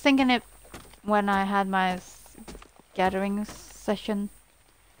 I was thinking it when I had my gathering session.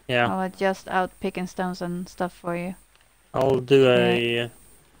 Yeah, I was just out picking stones and stuff for you. I'll do Yeah,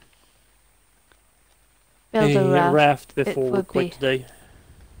 build a a raft. raft It before we would quit be. today.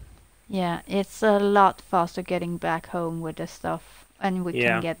 Yeah, it's a lot faster getting back home with the stuff, and we can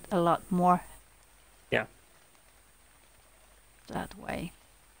Yeah, get a lot more yeah. that way.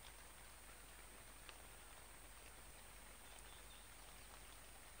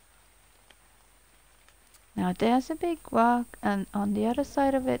 Now there's a big rock, and on the other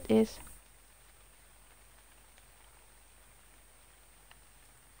side of it is.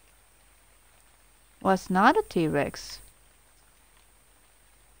 Was not a T-Rex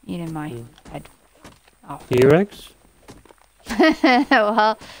eating my head off. T-Rex?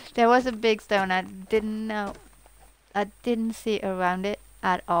 Well, there was a big stone. I didn't know. I didn't see around it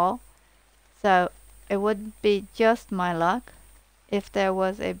at all. So it would be just my luck if there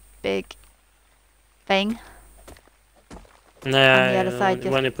was a big thing on the other Nah, side.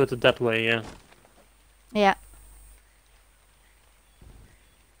 Just when you put it that way, yeah. yeah.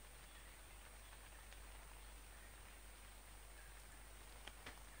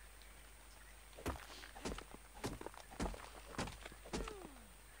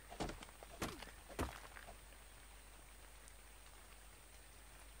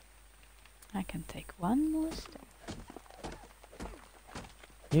 I can take one more stone.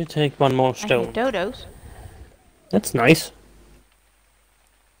 You take one more I hear stone. dodos. That's nice.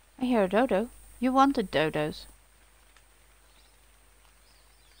 I hear a dodo. You wanted dodos.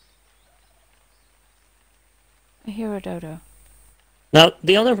 I hear a dodo. Now,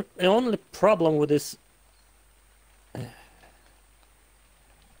 the only problem with this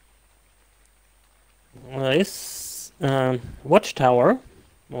is watchtower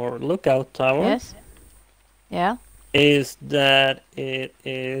or lookout tower Yes. Yeah. is that it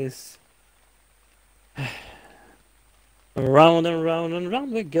is round and round and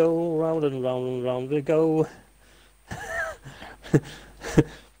round we go, round and round and round we go.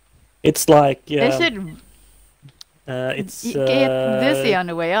 It's like Is it? it's You get dizzy on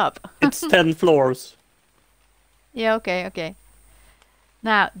the way up. it's 10 floors. Yeah. Okay. Okay.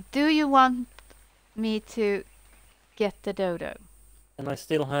 Now, do you want me to get the dodo? And I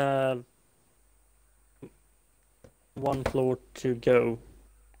still have one floor to go.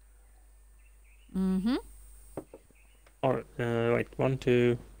 Mm-hmm. Or wait, one,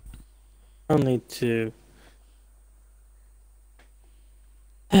 two. I'll need to.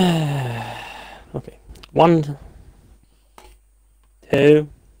 Okay, one, two.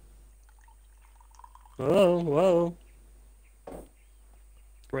 Whoa, whoa.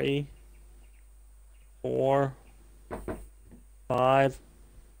 3, 4, 5.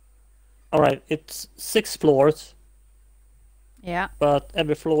 All right, it's 6 floors, Yeah. but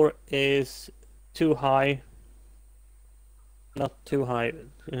every floor is too high. Not too high.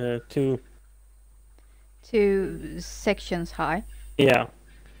 Too. 2 sections high. Yeah,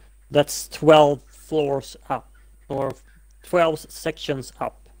 that's 12 floors up, or 12 sections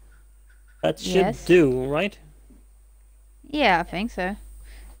up. That should Yes. do, right? Yeah, I think so.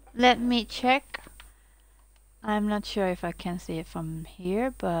 Let me check. I'm not sure if I can see it from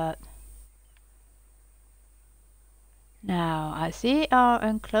here, but now I see our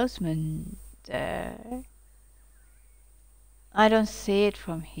enclosement there. I don't see it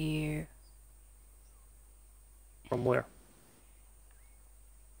from here. From where?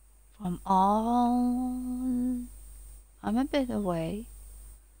 From all... I'm a bit away.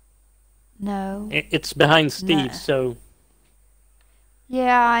 No. It's behind Steve, No. so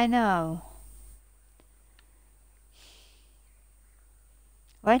Yeah, I know.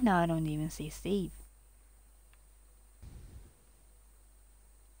 Right now I don't even see Steve.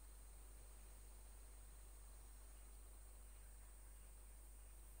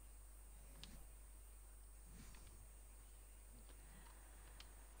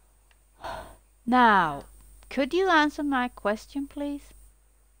 Now, could you answer my question, please?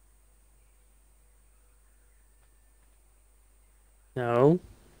 no.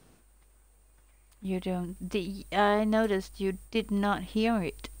 You don't. I noticed you did not hear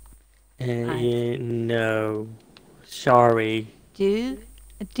it. No. Sorry.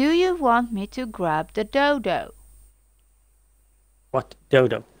 Do you want me to grab the dodo? What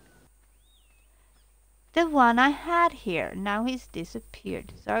dodo? The one I had here. Now he's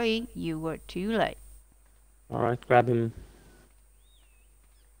disappeared. Sorry, you were too late. All right, grab him.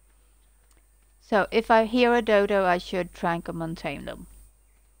 So if I hear a dodo, I should track them and tame them.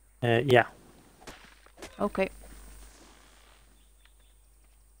 Yeah. Okay.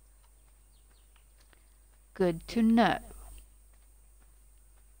 Good to know.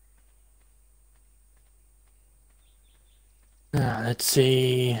 Let's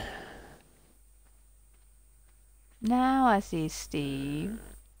see. Now I see Steve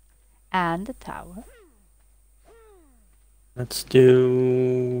and the tower. Let's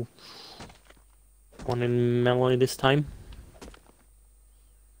do one in melee this time.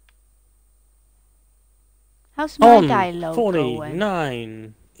 How's my On dialogue going?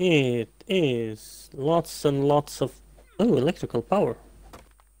 49, it is lots and lots of electrical power.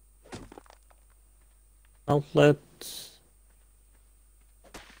 Outlet,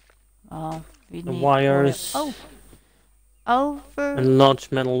 Oh, we the need wires, oil. Oh, and large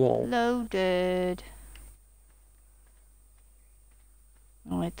metal wall. overloaded.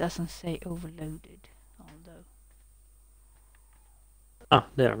 Oh, it doesn't say overloaded, although. Ah,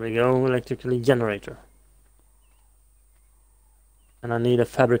 there we go, electrical generator. And I need a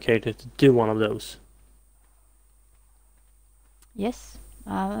fabricator to do one of those. Yes,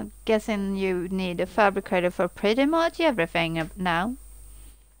 I'm guessing you need a fabricator for pretty much everything now.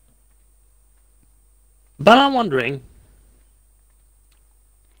 But I'm wondering.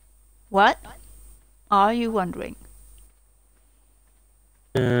 What are you wondering?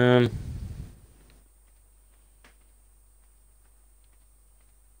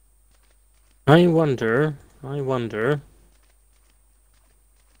 I wonder.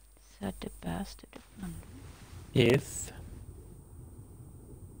 Said the bastard.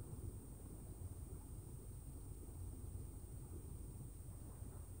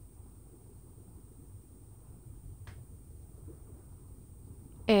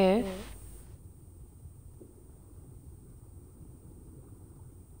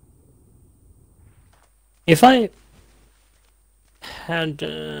 If I had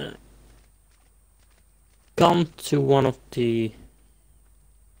gone to one of the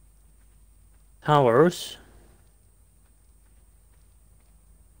towers,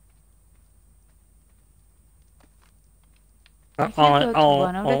 If you go to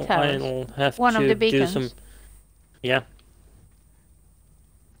one of the towers, I'll have one to of the do beacons. some, yeah,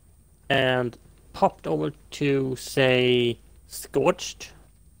 and popped over to say Scorched.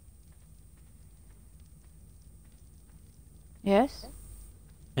 Yes.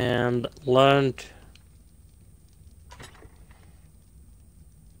 And learned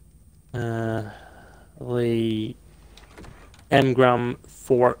the engram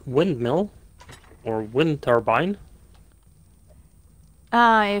for windmill or wind turbine.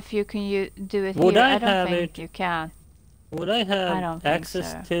 If you can do it Would here, I I don't have think it- you can. Would I I have don't think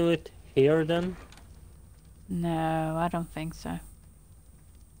access so. to it here then? No, I don't think so.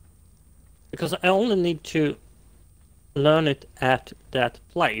 Because I only need to learn it at that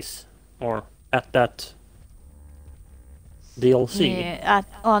place or at that DLC. Yeah,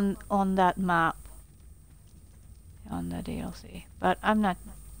 on that map. On the DLC. But I'm not.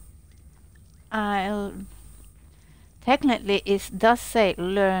 I'll. Technically, it does say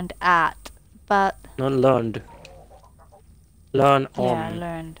learned at, but. Not learned. Learn Yeah, on.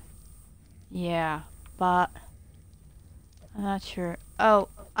 learned. Yeah, but. I'm not sure. Oh,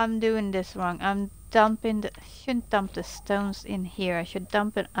 I'm doing this wrong. I'm dumping the. Shouldn't dump the stones in here. I should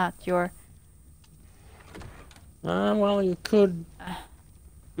dump it at your. Well, you could.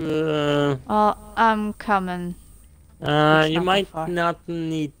 Oh, I'm coming. You might not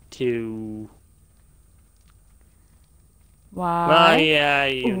need to. Why? Well, yeah,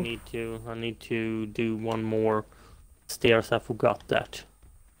 you Ooh. need to. I need to do one more stairs. I forgot that.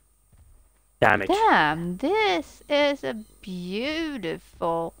 Damn it. Damn, this is a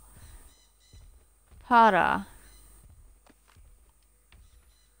beautiful para.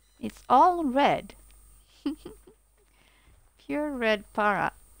 It's all red. Pure red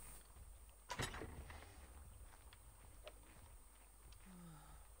para.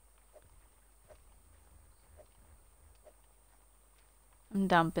 I'm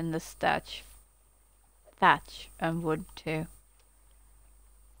dumping the thatch and wood too.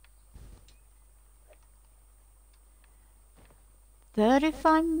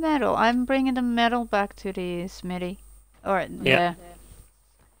 $35 metal. I'm bringing the metal back to the smithy. Or Yeah.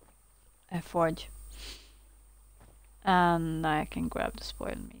 the forge. And I can grab the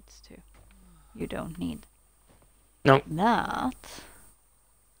spoiled meats too. You don't need No. that.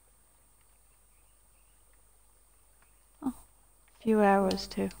 Oh, few arrows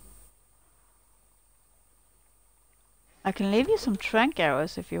too. I can leave you some trank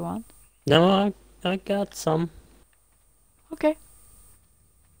arrows if you want. No, I got some. Okay.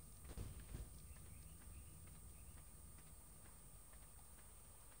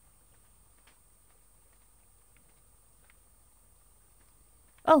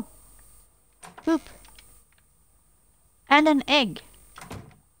 Oh, poop. And an egg.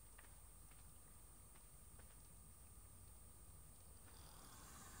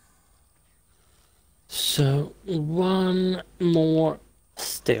 So, one more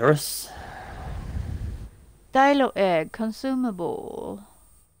stairs. Dilo egg, consumable.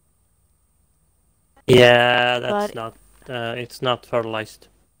 Yeah, that's But not. It's not fertilized.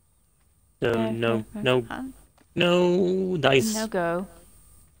 So no, no, no no dice. go.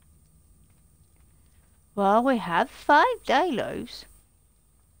 Well, we have 5 Dilos.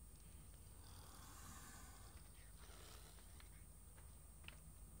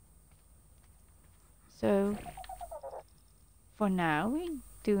 So, for now, we're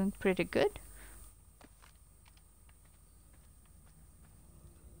doing pretty good.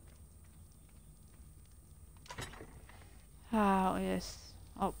 How is...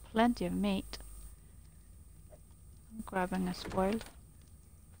 Oh, plenty of meat. I'm grabbing a spoiled.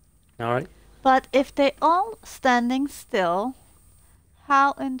 Alright. But if they all standing still,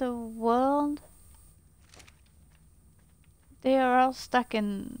 how in the world... They are all stuck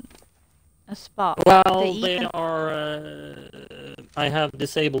in a spot. Well, They they even... are. I have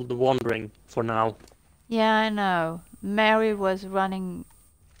disabled the wandering for now. Yeah, I know. Mary was running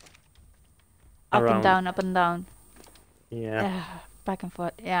up and Around. down, up and down. Yeah. Back and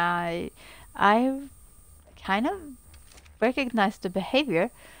forth. Yeah, I kind of recognized the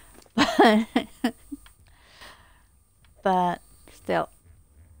behavior, but still.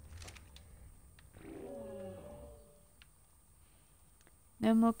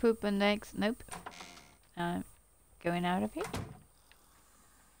 No more poop and eggs. Nope. I'm going out of here.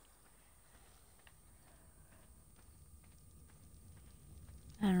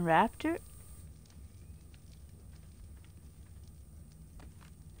 And raptor.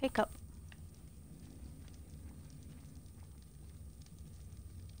 Pick up.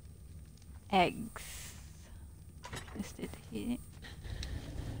 Eggs. Is it here?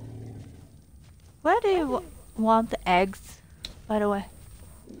 Where do you want the eggs, by the way?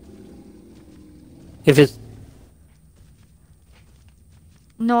 If it's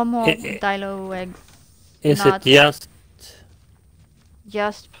Normal Dilo eggs. is Not it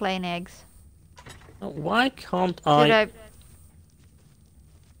just plain eggs. why can't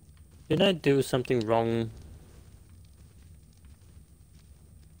Did I do something wrong?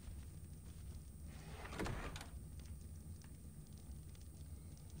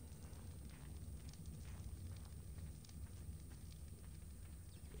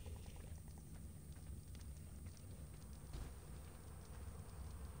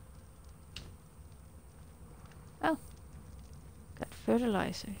 Oh, got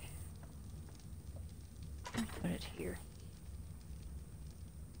fertilizer. I'll put it here.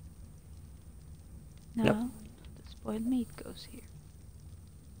 No, Yep. the spoiled meat goes here.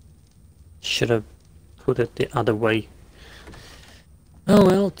 Should have put it the other way. Oh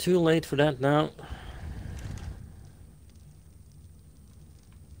well, too late for that now.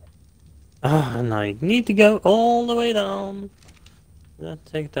 Ah, and I need to go all the way down. Did I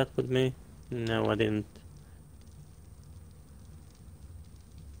take that with me? No, I didn't.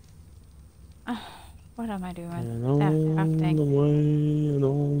 What am I doing? And all Crafting. the way and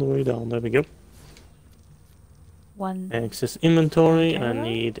all the way down. There we go. One. Access inventory. I Arrow?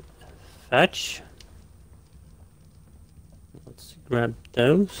 need fetch. Let's grab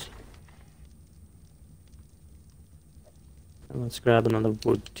those. And let's grab another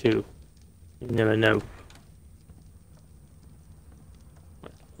wood too. You never know.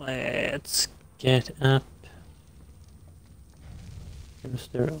 Let's get up. Because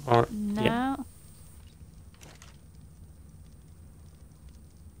there are... No. Yeah.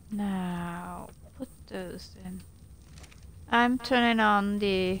 Now, put those in. I'm turning on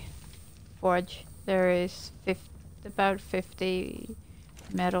the forge. There is about 50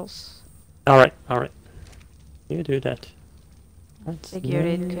 metals. Alright, alright. You do that. That's Figured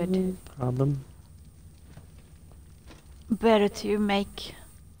it no could. problem. Better to make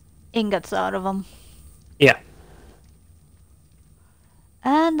ingots out of them. Yeah.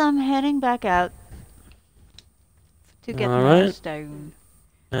 And I'm heading back out to get more Alright. stone.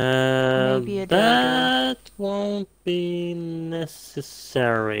 Maybe a dildo. That won't be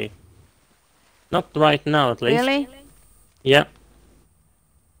necessary. Not right now, at least. Really? Yeah.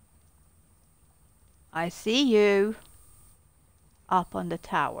 I see you up on the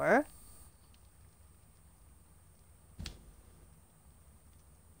tower.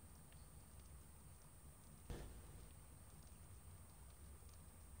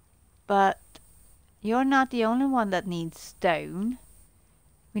 But you're not the only one that needs stone.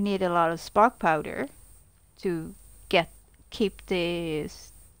 We need a lot of spark powder to keep the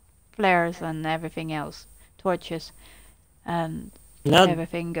flares and everything else, torches and Now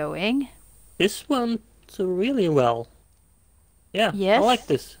everything going. this went really well. Yeah, I like Yes,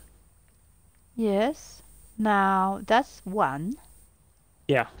 this. yes. Now that's one.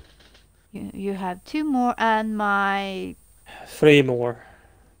 Yeah, You have two more and my 3 more.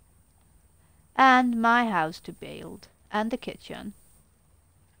 house to build and the kitchen.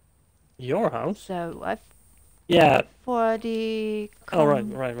 Your house? So I've Yeah. for the Oh, right.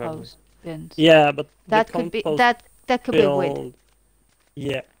 compost bins. Yeah, but the That could be compost that could be wood. build.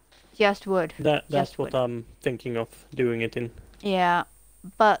 Yeah, Just wood. that's Just what wood. I'm thinking of doing it in. Yeah,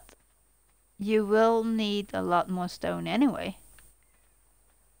 but you will need a lot more stone anyway.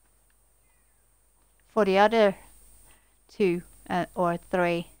 For the other two or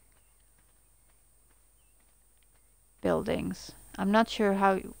three buildings. I'm not sure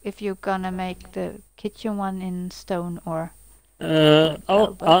how if you're gonna make the kitchen one in stone or wood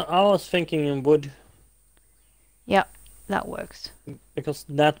though, but I was thinking in wood yeah, that works. because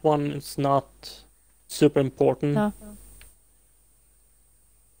that one is not super important. No.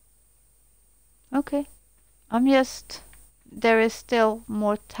 Okay. There is still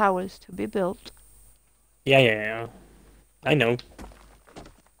more towers to be built. Yeah. I know.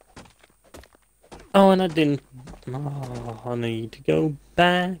 Oh, and I didn't. Oh, I need to go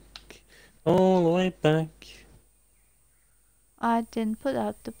back. All the way back. I didn't put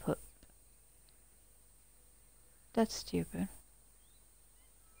out the put. That's stupid.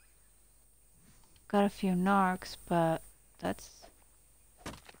 Got a few narcs, but that's...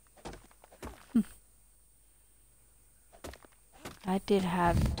 I did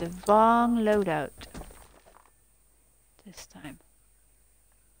have the wrong loadout this time.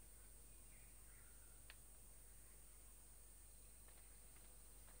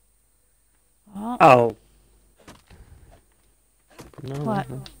 Oh. No. What?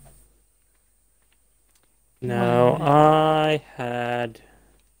 No, I had...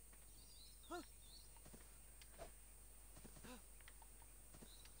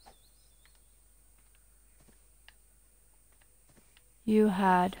 You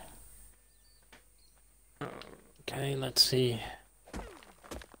had... Okay, let's see.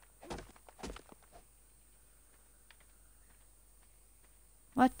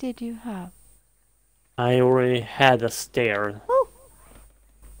 What did you have? I already had a stair. Oh!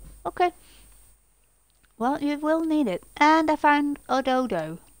 Okay. Well, you will need it. And I found a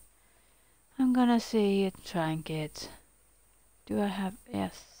dodo. I'm gonna see it, try and get... Do I have...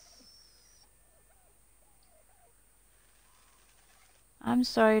 Yes. I'm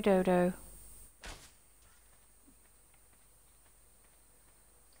sorry, Dodo.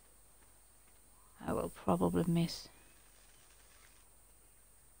 I will probably miss.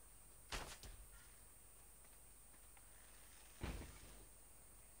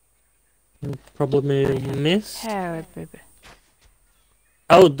 You probably missed. Terrible.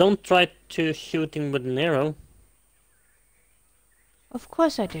 Oh, don't try to shoot him with an arrow. Of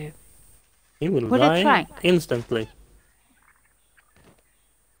course I do. He will With a die trank. instantly.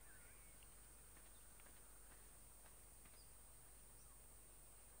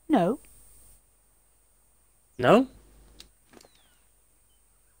 No. No?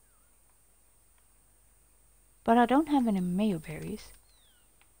 But I don't have any mayo berries.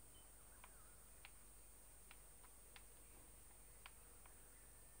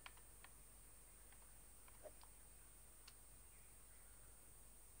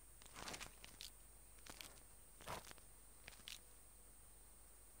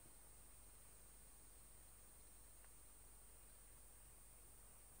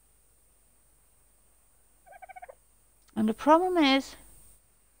 And the problem is...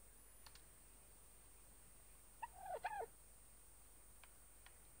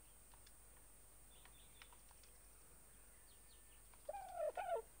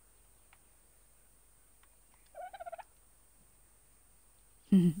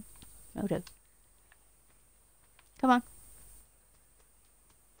 Dodo. Come on.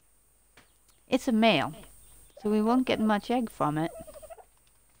 It's a male, so we won't get much egg from it.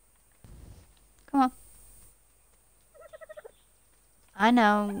 Come on. I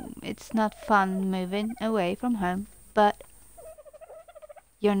know it's not fun moving away from home, but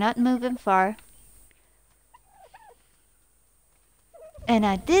you're not moving far. And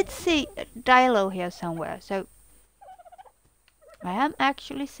I did see a Dilo here somewhere, so I am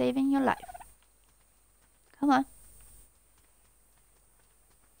actually saving your life. Come on.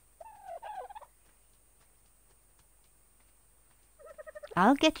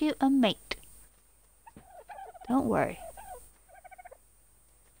 I'll get you a mate. Don't worry.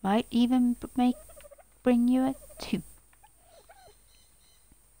 Might even bring you a two.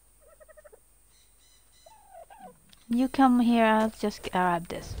 You come here, I'll just grab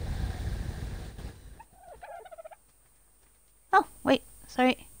this. Oh, wait,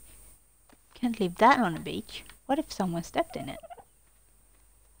 sorry. Can't leave that on the beach. What if someone stepped in it?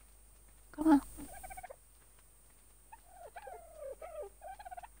 Come on.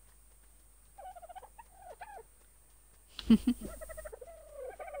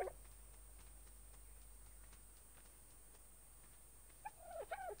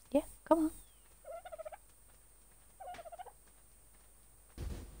 Yeah, come on.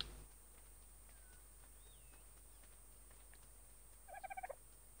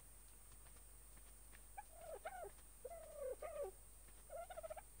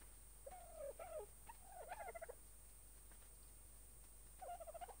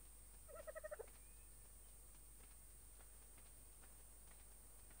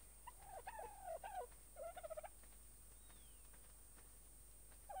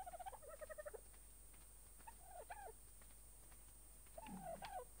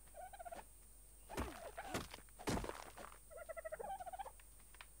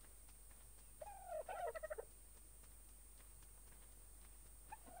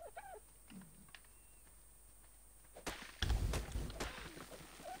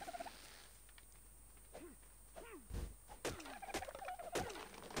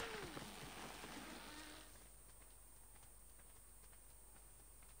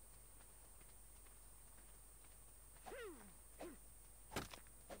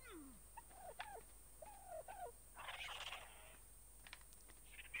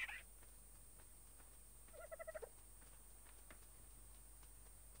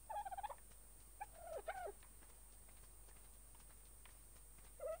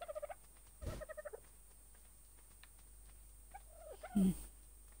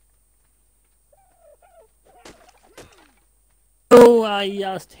 Oh, I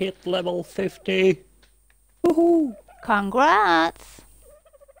just hit level 50. Woohoo! Congrats!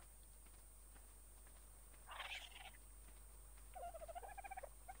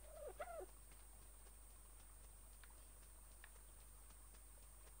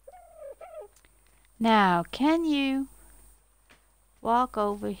 Now, can you walk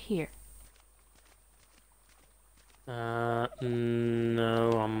over here? No,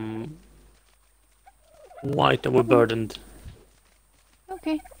 I'm quite overburdened.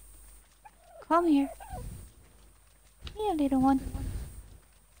 Okay. Come here. Here, little one.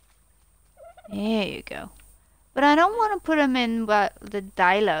 There you go. But I don't want to put him in the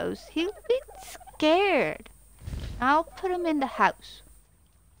dilos. He'll be scared. I'll put him in the house.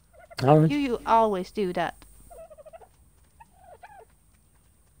 Alright. You always do that.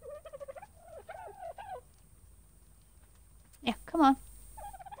 Yeah, come on.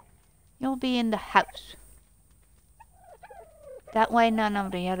 You'll be in the house. That way none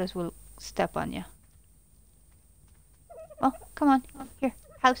of the others will step on you. Oh, come on. Here,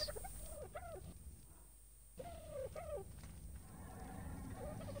 house.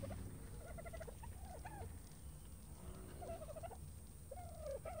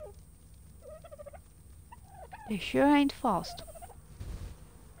 They sure ain't fast.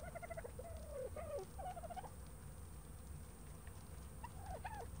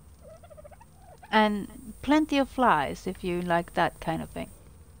 And plenty of flies if you like that kind of thing.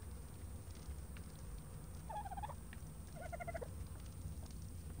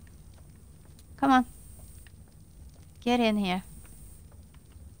 Come on. Get in here.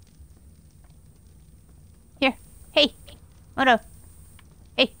 Here. Hey. Moto.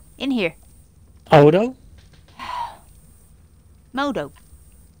 Hey, in here. Odo? Moto.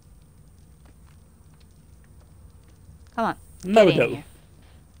 Come on. Get Modo. in here.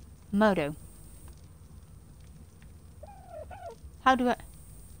 Moto. How do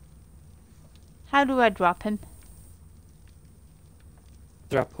I drop him?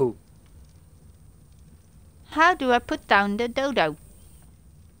 Drop who? How do I put down the dodo?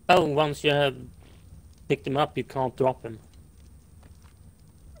 Oh, once you have picked him up, you can't drop him.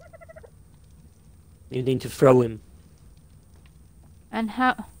 You need to throw him. And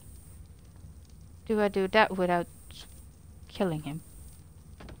how do I do that without killing him?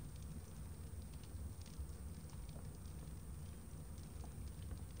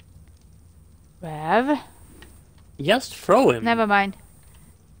 Rev? Just throw him. Never mind.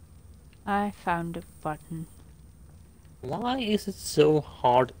 I found a button. Why is it so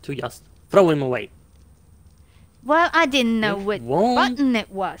hard to just throw him away? Well, I didn't know It what won't. button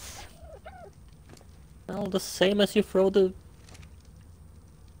it was. Well, the same as you throw the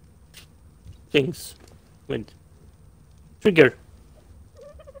things with trigger.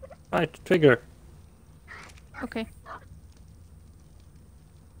 Right, trigger. Okay.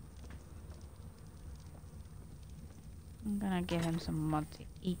 gonna give him some mud to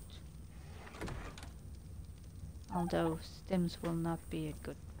eat. Although stims will not be a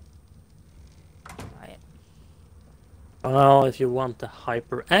good diet. Well, if you want a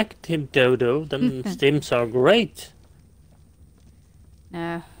hyperactive dodo, then stims are great.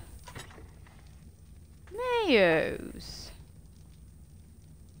 No. Mayos.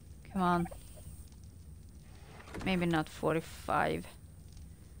 Come on. Maybe not 45.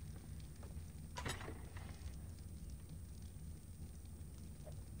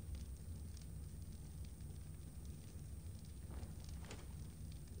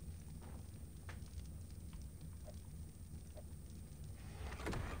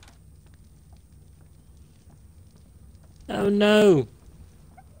 Oh no!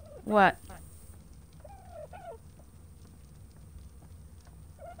 What?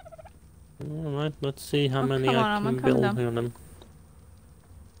 Alright, let's see how Oh, many come I on, I'm can coming build down. here then.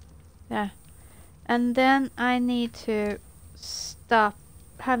 Yeah. And then I need to stop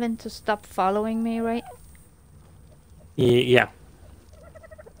having to stop following me, right? Yeah.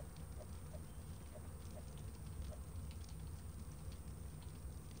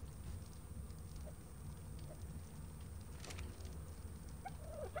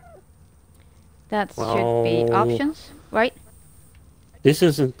 That should be Well, options, right? this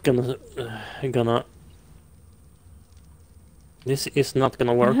isn't gonna This is not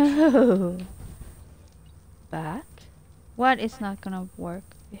gonna work. No. Back? What is not gonna work?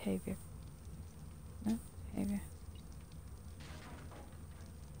 Behavior. No, behavior.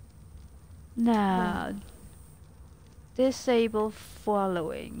 Now, disable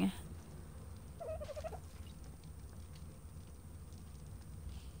following.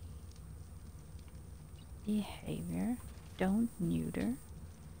 Behavior. Don't neuter.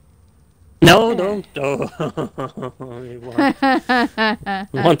 No, There. don't. Oh, you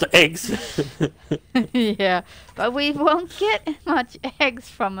want the eggs? Yeah, but we won't get much eggs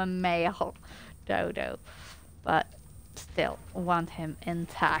from a male dodo. But still, want him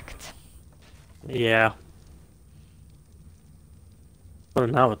intact. Yeah. For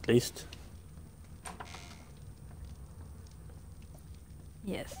now, at least.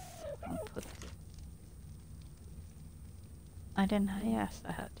 Yes, I'll put. I didn't. Yes,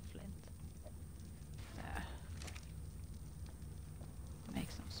 I had flint. There.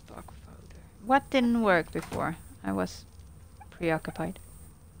 Make some spark powder. What didn't work before? I was preoccupied.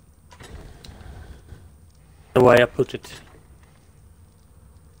 The way I put it.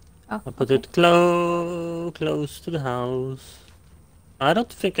 Oh, I put okay. it close to the house. I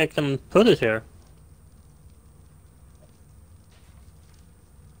don't think I can put it here.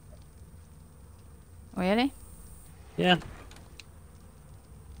 Really? Yeah.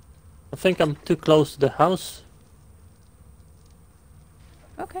 I think I'm too close to the house.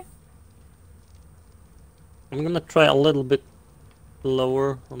 Okay. I'm gonna try a little bit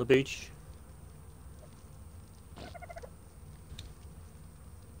lower on the beach.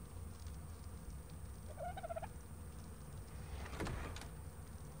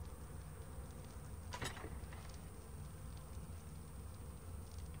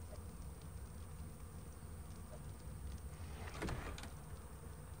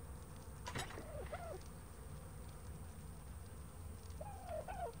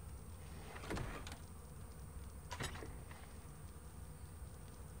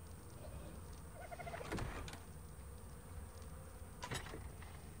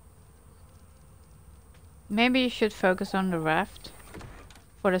 Maybe you should focus on the raft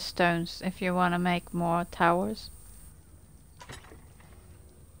for the stones if you want to make more towers.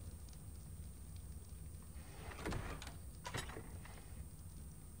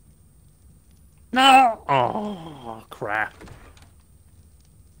 No! Oh, crap.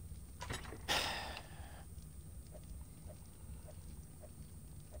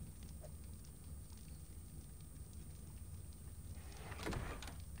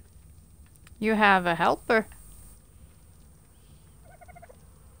 You have a helper.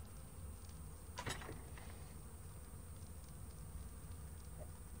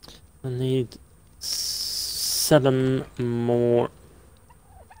 I need 7 more.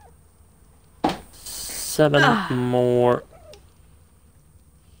 7 more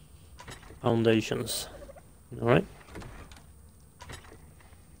foundations. Alright.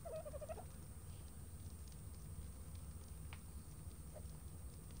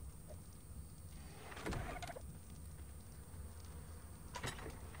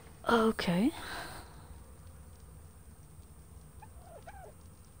 Okay.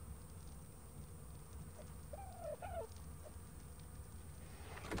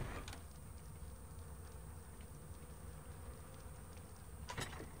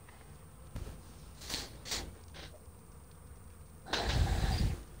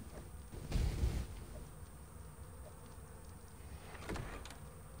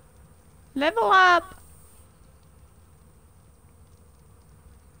 Level up!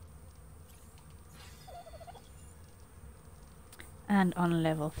 And on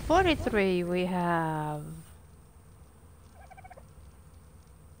level 43 we have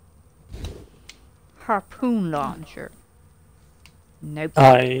harpoon launcher. Nope.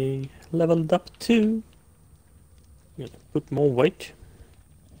 I leveled up too. Put more weight.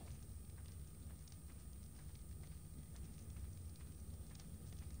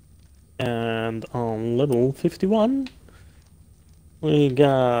 And on level 51, we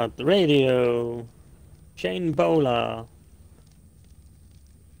got radio, chain bowler.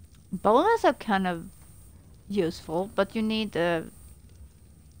 Bowlers are kind of useful, but you need if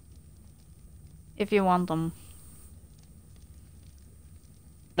you want them.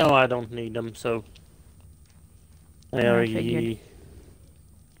 No, I don't need them, so they Yeah, are I figured.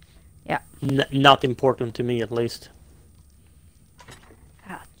 Yeah. not important to me, at least.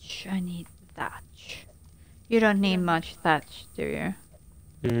 Thatch. I need thatch. You don't need much thatch, do you?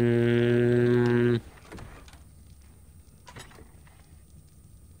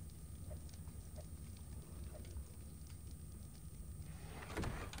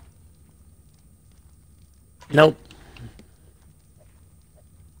 Nope.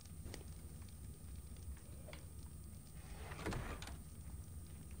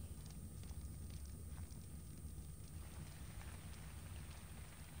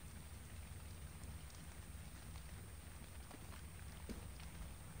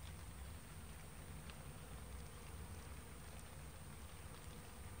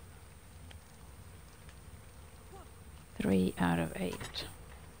 Three out of 8.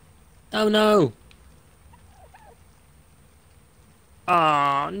 Oh no!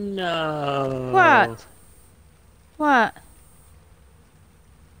 Oh no! What? What?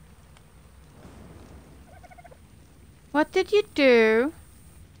 What did you do?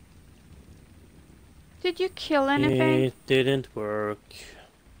 Did you kill anything? It didn't work.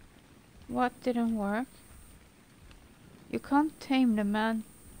 What didn't work? You can't tame the man.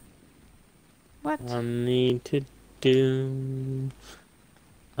 What? I need to do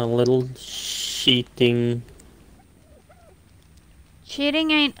a little cheating. Cheating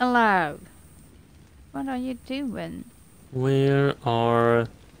ain't allowed. What are you doing? Where are...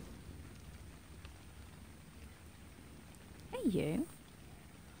 Hey, you.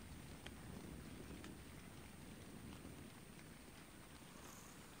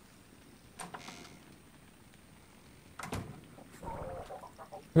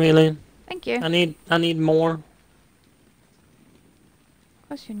 Really? Thank you. I need more. Of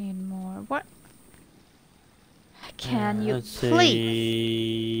course you need more. What? Can you Let's please?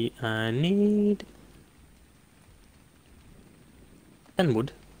 see. I need 10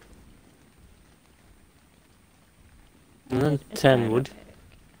 wood. And then 10 wood.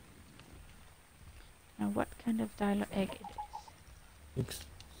 Now what kind of dilo egg it is? 6,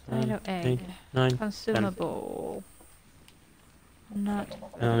 Dilo 7, egg. 8, 9, 10. Consumable. Not.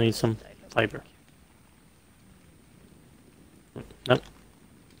 I need some fiber. No.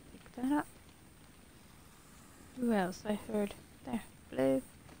 Pick that up. Who else I heard? There. Blue.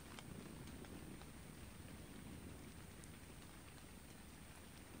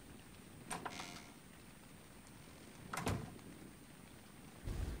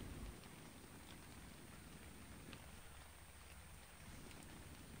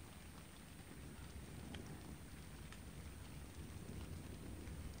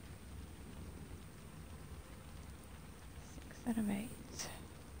 Out of 8.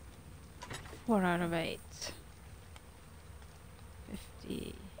 4 out of 8.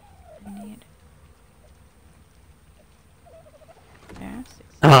 50. I need. There, 6.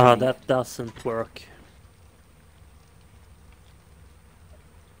 Ah, that doesn't work.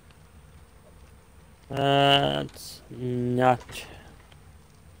 That's not.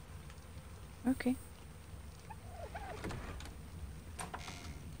 Okay.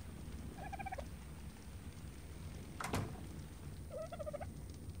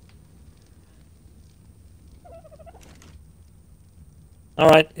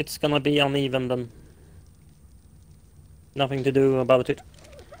 Alright, it's gonna be uneven then. Nothing to do about it.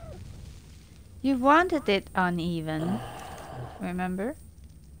 You wanted it uneven, remember?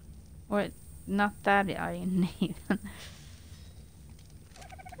 Or not that uneven.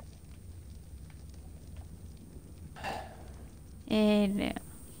 And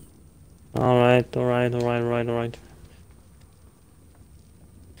Alright.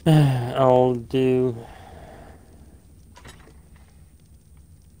 I'll do...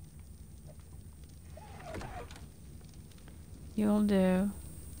 you'll do.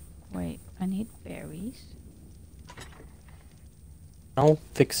 Wait, I need berries. I'll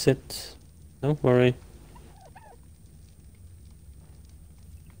fix it. Don't worry.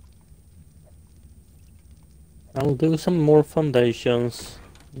 I'll do some more foundations.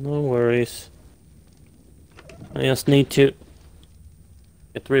 No worries. I just need to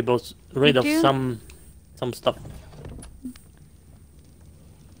get rid of do? some stuff.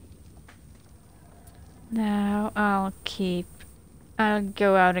 Now I'll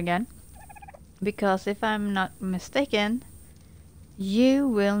go out again. Because if I'm not mistaken, you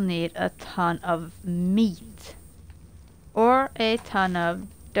will need a ton of meat. Or a ton of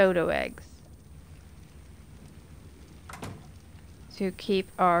dodo eggs. To keep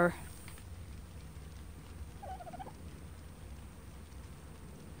our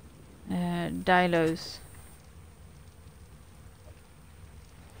dilos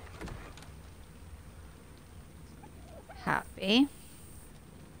happy.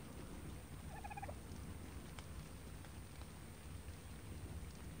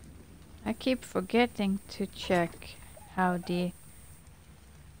 I keep forgetting to check how the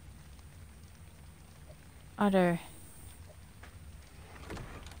other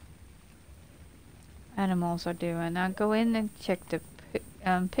animals are doing. I'll go in and check the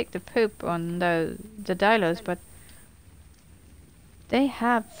pick the poop on the dilos, but they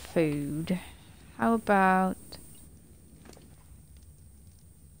have food. How about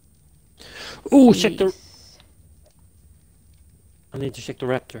Oh, check the. these? I need to check the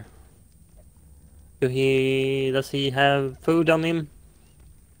raptor. Does he have food on him?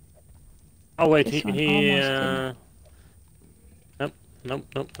 Oh wait, This one he almost did.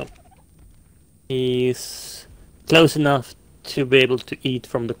 nope. He's close enough to be able to eat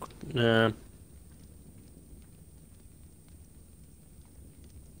from the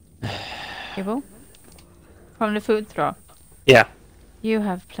Kibble? From the food trough. yeah. You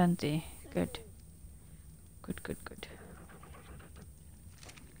have plenty. Good. Good.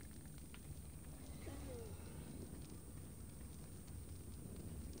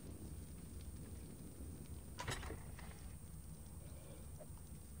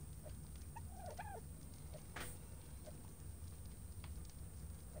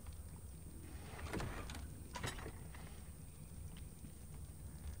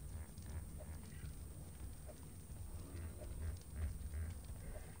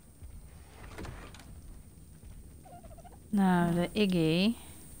 Now the Iggy.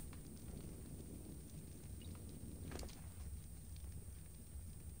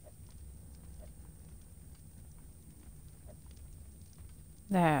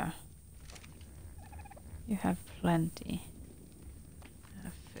 There. You have plenty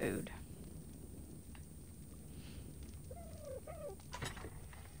of food.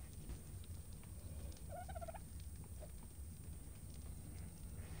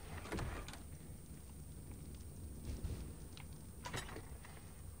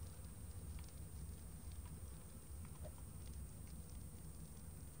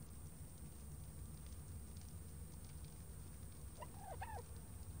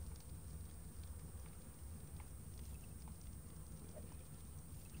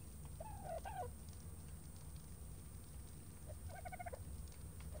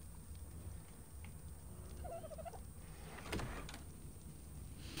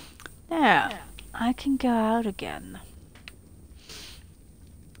 There. I can go out again.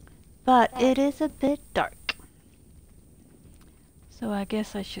 But it is a bit dark. So I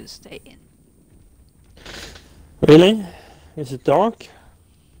guess I should stay in. Really? Is it dark?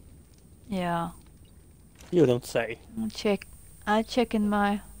 Yeah. You don't say. I check in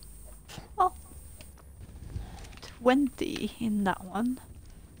my 20 in that one.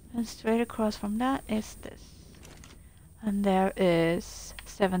 And straight across from that is this. And there is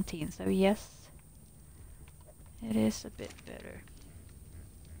 17. So yes, it is a bit better.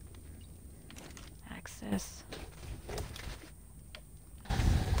 Access.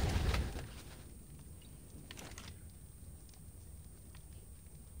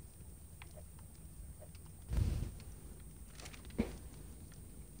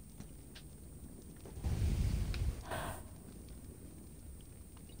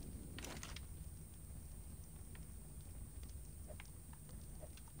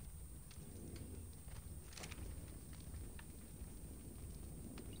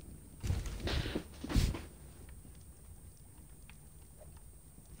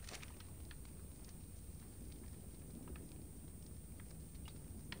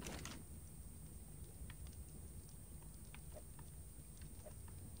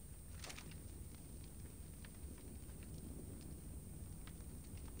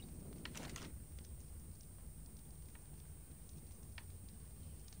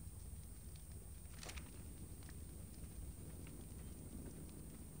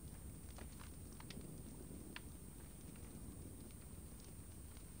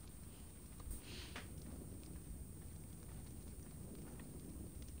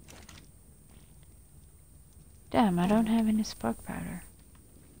 Damn, I don't have any spark powder.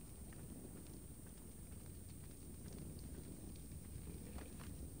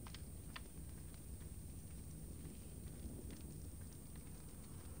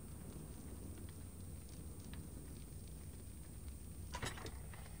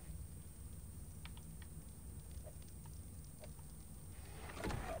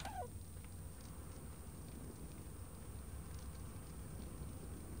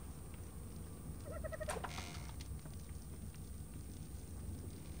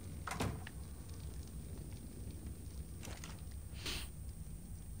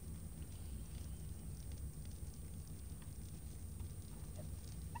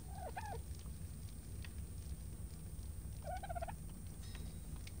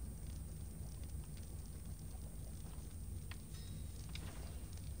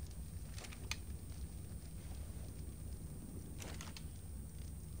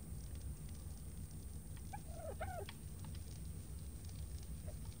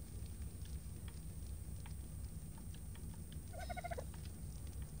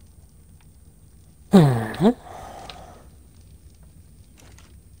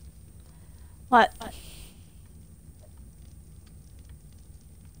 What?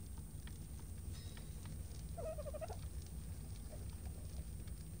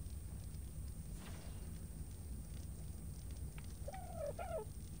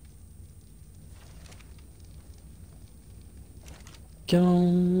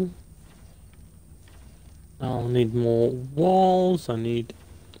 Go. I'll need more walls. I need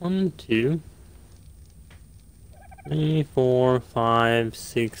 1, 2, 3, 4, 5,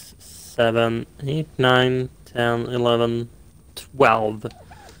 6, 7, 8, 9, 10, 11, 12.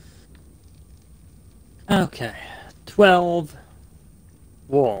 Okay, 12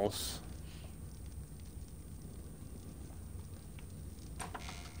 walls.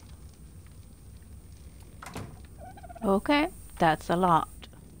 Okay, that's a lot.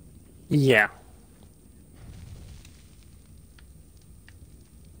 Yeah.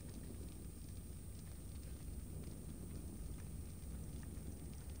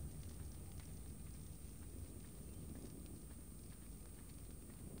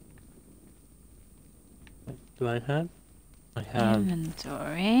 What do I have? I have.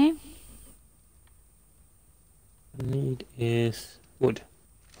 Inventory. I need is wood.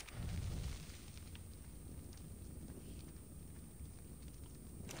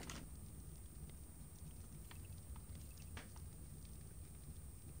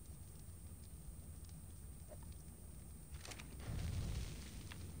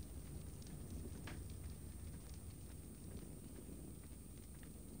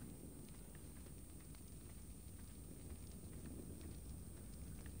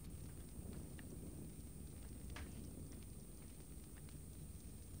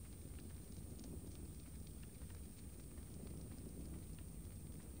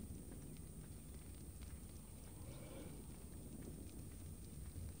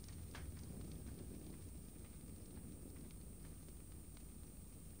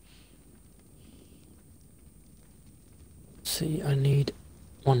 See, I need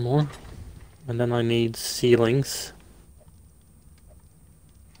one more. And then I need ceilings.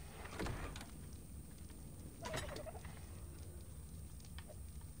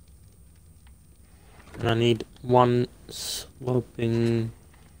 And I need one sloping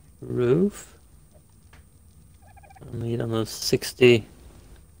roof. I need another 60.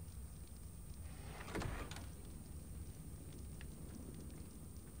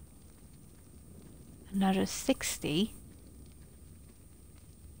 Another 60.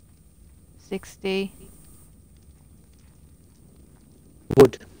 60.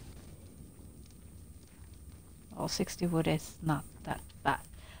 Wood. Well, 60 wood is not that bad.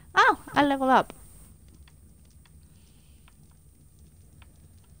 Oh, I level up.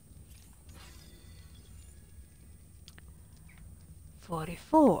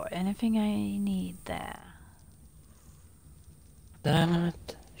 $44. Anything I need there?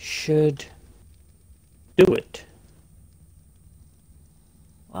 That should do it.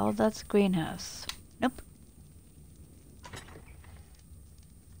 Well, that's greenhouse. Nope.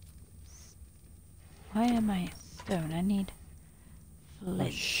 Why am I stone? I need I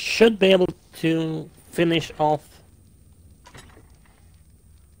flint. should be able to finish off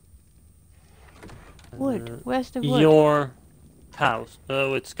Wood. Where's the wood? your house.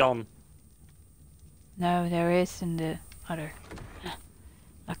 Oh, it's gone. No, there is in the other.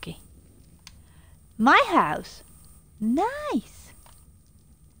 Lucky. My house. Nice.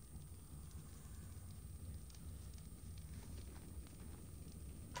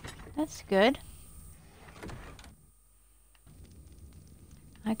 That's good.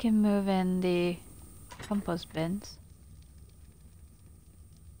 I can move in the compost bins.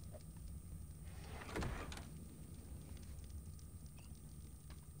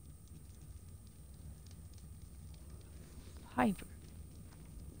 Fiber.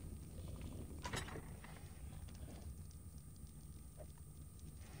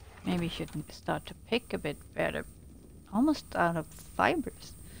 Maybe should start to pick a bit better. Almost out of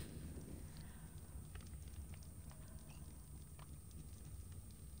fibers.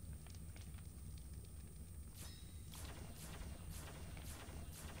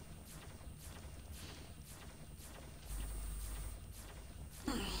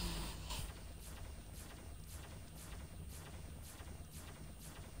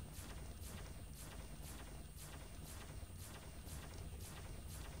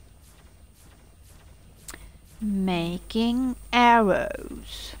 Making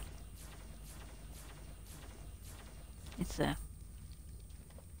arrows. It's a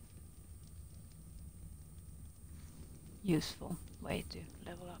useful way to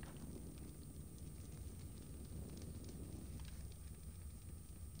level up.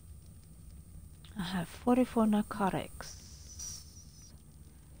 I have 44 narcotics.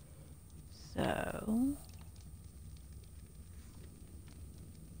 So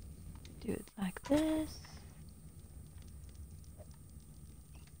do it like this.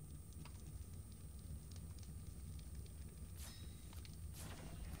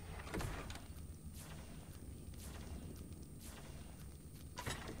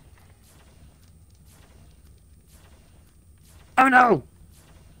 Oh no!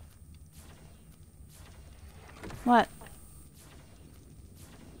 What?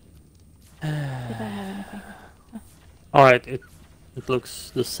 Did I have anything? Alright, it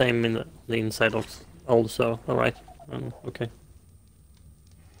looks the same in the inside also. Alright, okay.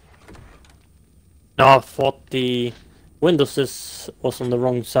 No, I thought the Windows was on the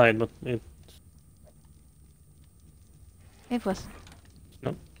wrong side, but it... It was.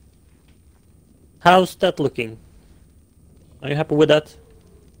 No. How's that looking? Are you happy with that?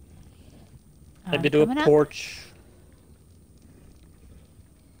 Maybe do a porch.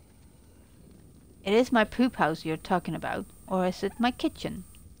 It is my poop house you're talking about, or is it my kitchen?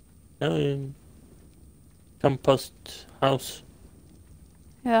 No, compost house.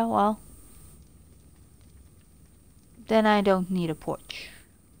 Yeah, well. Then I don't need a porch.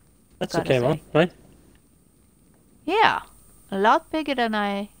 That's okay, say. right? Yeah, a lot bigger than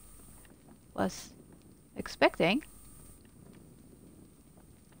I was expecting.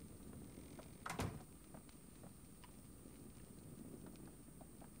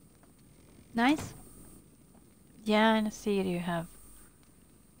 Nice. Yeah, and I see you have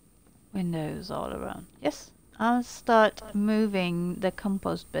windows all around. Yes, I'll start moving the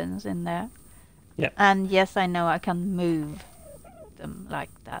compost bins in there. Yeah. And yes, I know I can move them like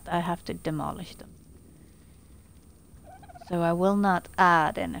that. I have to demolish them. So I will not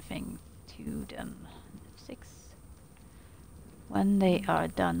add anything to them. 6. When they are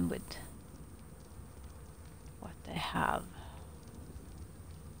done with what they have.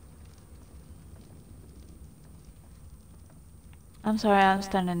 I'm sorry, I'm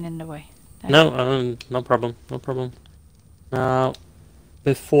standing in the way. No, no problem, no problem. Now,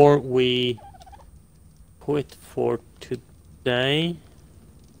 before we quit for today,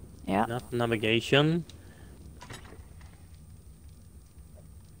 Yeah. not navigation,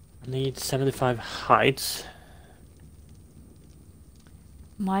 I need 75 hides.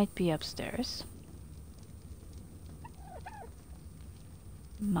 Might be upstairs.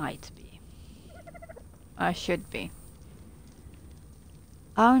 Might be. I should be.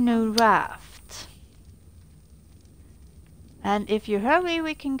 Our new raft. And if you hurry,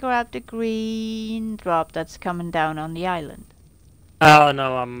 we can grab the green drop that's coming down on the island. Oh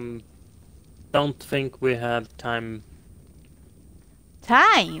no, don't think we have time.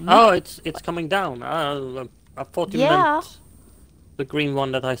 Time? Oh, it's coming down. I thought you meant the green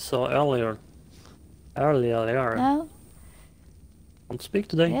one that I saw earlier. No. Don't speak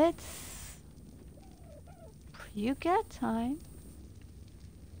today. It's... You get time.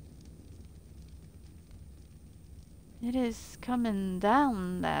 It is coming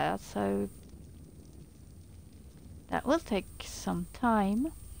down there, so that will take some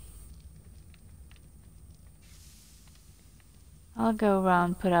time. I'll go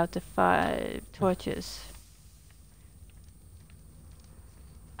around, put out the 5 torches.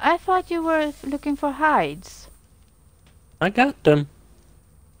 I thought you were looking for hides. I got them.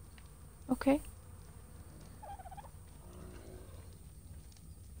 Okay.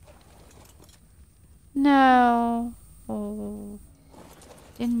 No. Oh.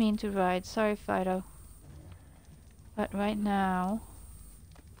 Didn't mean to ride. Sorry, Fido. But right now...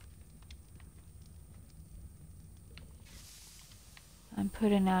 I'm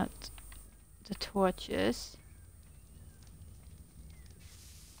putting out the torches.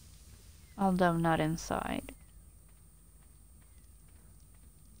 Although not inside.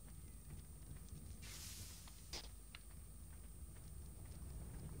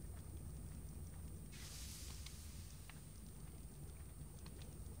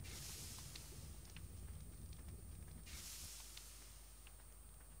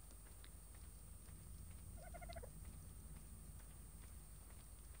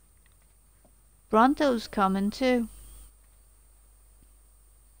 Bronto's coming too.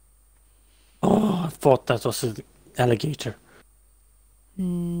 Oh, I thought that was an alligator.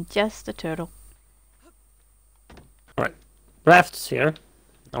 Just a turtle. Alright. Rafts here.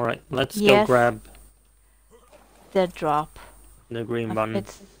 Alright, let's go Yes. grab The drop. the green one.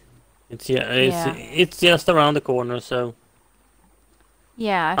 It's It's just around the corner, so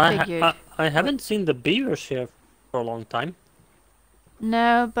yeah, I figured. I haven't seen the beavers here for a long time.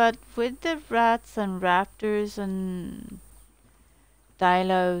 No, but with the rats and raptors and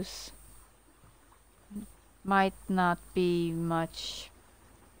dilos, might not be much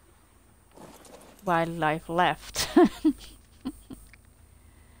wildlife left.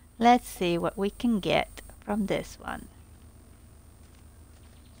 Let's see what we can get from this one.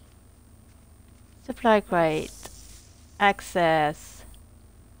 Supply crate. Access.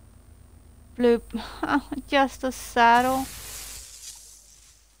 Blue. Just a saddle.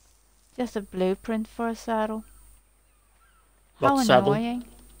 Just a blueprint for a saddle. How What saddle? annoying.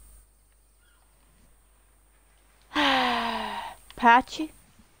 Patchy.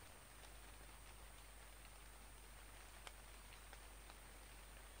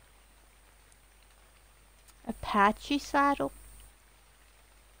 Apache saddle.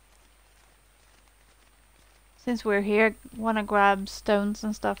 Since we're here, wanna grab stones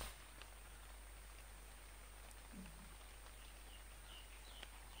and stuff.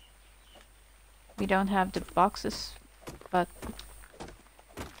 We don't have the boxes, but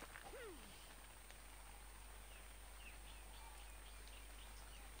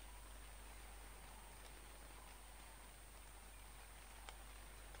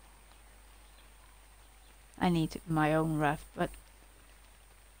I need my own raft, but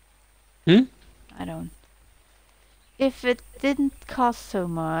I don't. If it didn't cost so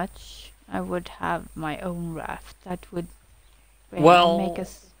much, I would have my own raft. That would really Well, make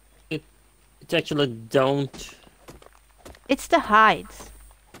us. It actually don't. It's the hides.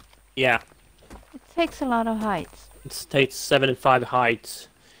 Yeah, It takes a lot of hides. it takes 75 hides.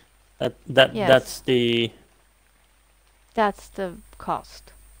 Yes. That's the That's the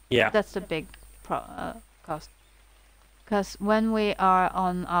cost. yeah. That's the big cost. Because when we are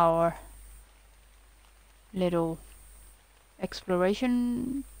on our little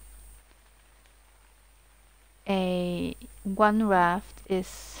exploration, one raft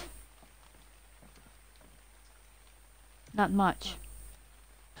is not much.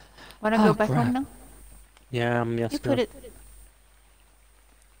 Wanna go back home now? Yeah, yes. You put it.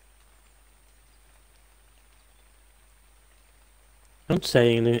 Don't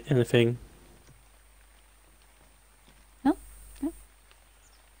say anything. No? No?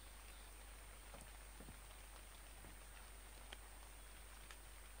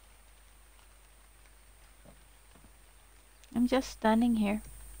 I'm just standing here.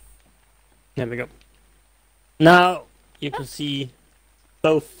 There we go. Now you can see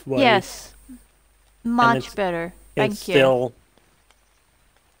both ways. Yes. Much it's- better. It's Thank you. still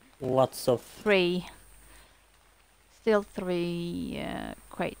lots of 3. Still 3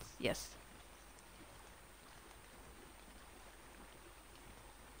 crates, yes.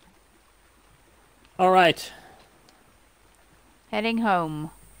 Alright. Heading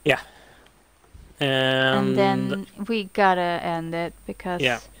home. Yeah. And then we gotta end it because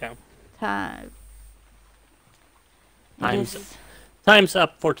yeah. time. Time's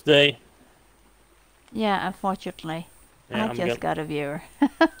up for today. Yeah, unfortunately. Yeah, I just got a viewer.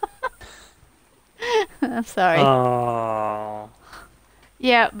 I'm sorry. Oh.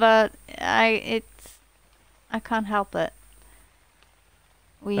 Yeah, but I can't help it.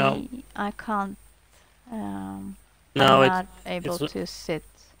 No. I can't. No, I'm not able to sit.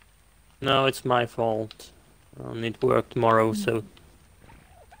 No, it's my fault. I'll need to work tomorrow, so.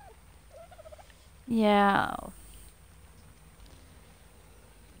 Yeah.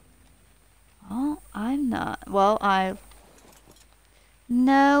 Oh, I'm not. Well,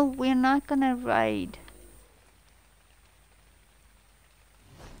 No, we're not gonna raid.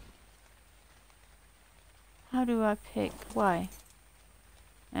 How do I pick? Why?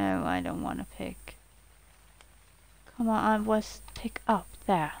 No, I don't want to pick. Come on, I was pick up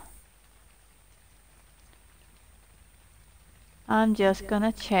there. I'm just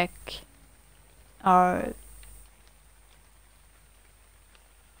gonna check our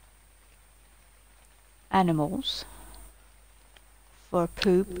animals for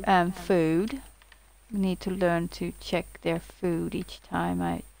poop and food. We need to learn to check their food each time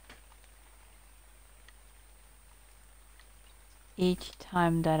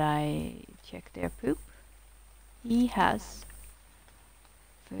that I check their poop. He has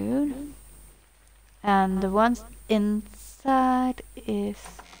food. And the ones inside is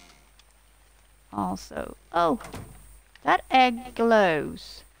also... Oh! That egg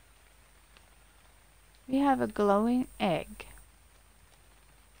glows. We have a glowing egg.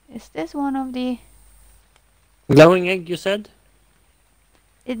 Is this one of the... Glowing egg, you said?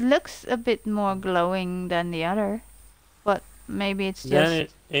 It looks a bit more glowing than the other. But maybe it's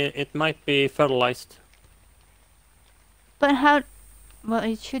just... Then it might be fertilized. But how... Well,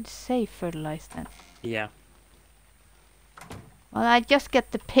 it should say fertilized then. Yeah. Well, I just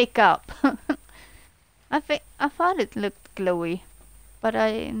get to pick up. I thought it looked glowy, but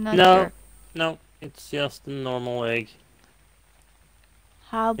I'm not sure. No, it's just a normal egg.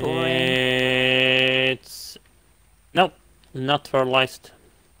 How boring. It's... Nope, not fertilized.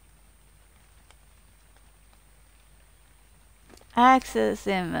 Access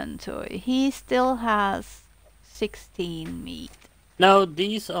inventory. He still has 16 meat. No,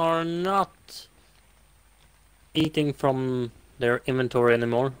 these are not eating from their inventory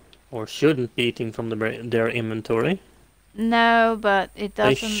anymore, or shouldn't be eating from their inventory. No, but it doesn't...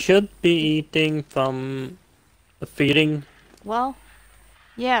 They should be eating from a feeding. Well,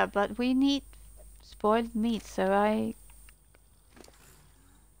 yeah, but we need spoiled meat, so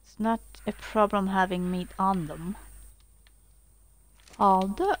it's not a problem having meat on them.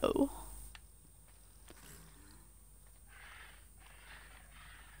 Although...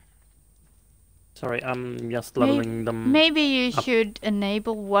 Sorry, I'm just leveling them. Maybe you should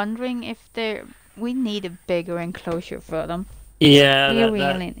enable wondering if they're... We need a bigger enclosure for them. Yeah, We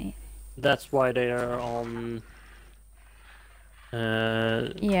really need... That's why they are on...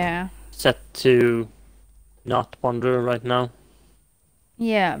 yeah. Set to not wander right now.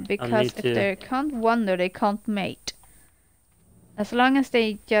 Yeah, because if they can't wander, they can't mate. As long as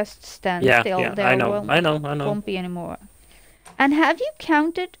they just stand still, there won't be any more. And have you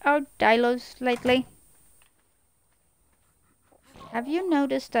counted our dilos lately? Have you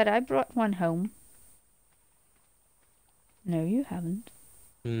noticed that I brought one home? No, you haven't.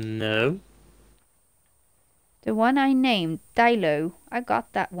 No. The one I named, Dilo, I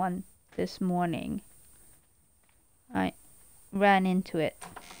got that one this morning. I ran into it.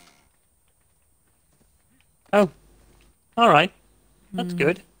 Oh. Alright. That's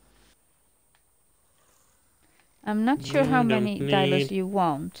good. I'm not sure how many Dilos you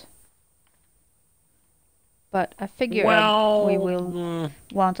want. But I figure we will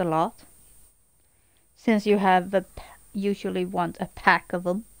want a lot. Since you have usually want a pack of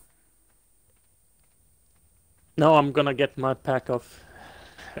them. No, I'm gonna get my pack of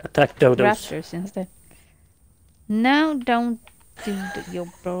attack dodos. Raptors instead. No, don't do your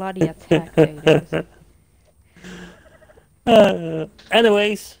bloody attack dodos.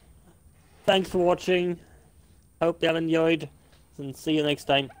 Anyways, thanks for watching. Hope you have enjoyed, and see you next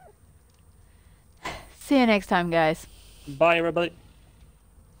time. See you next time, guys. Bye, everybody.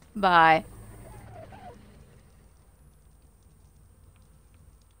 Bye.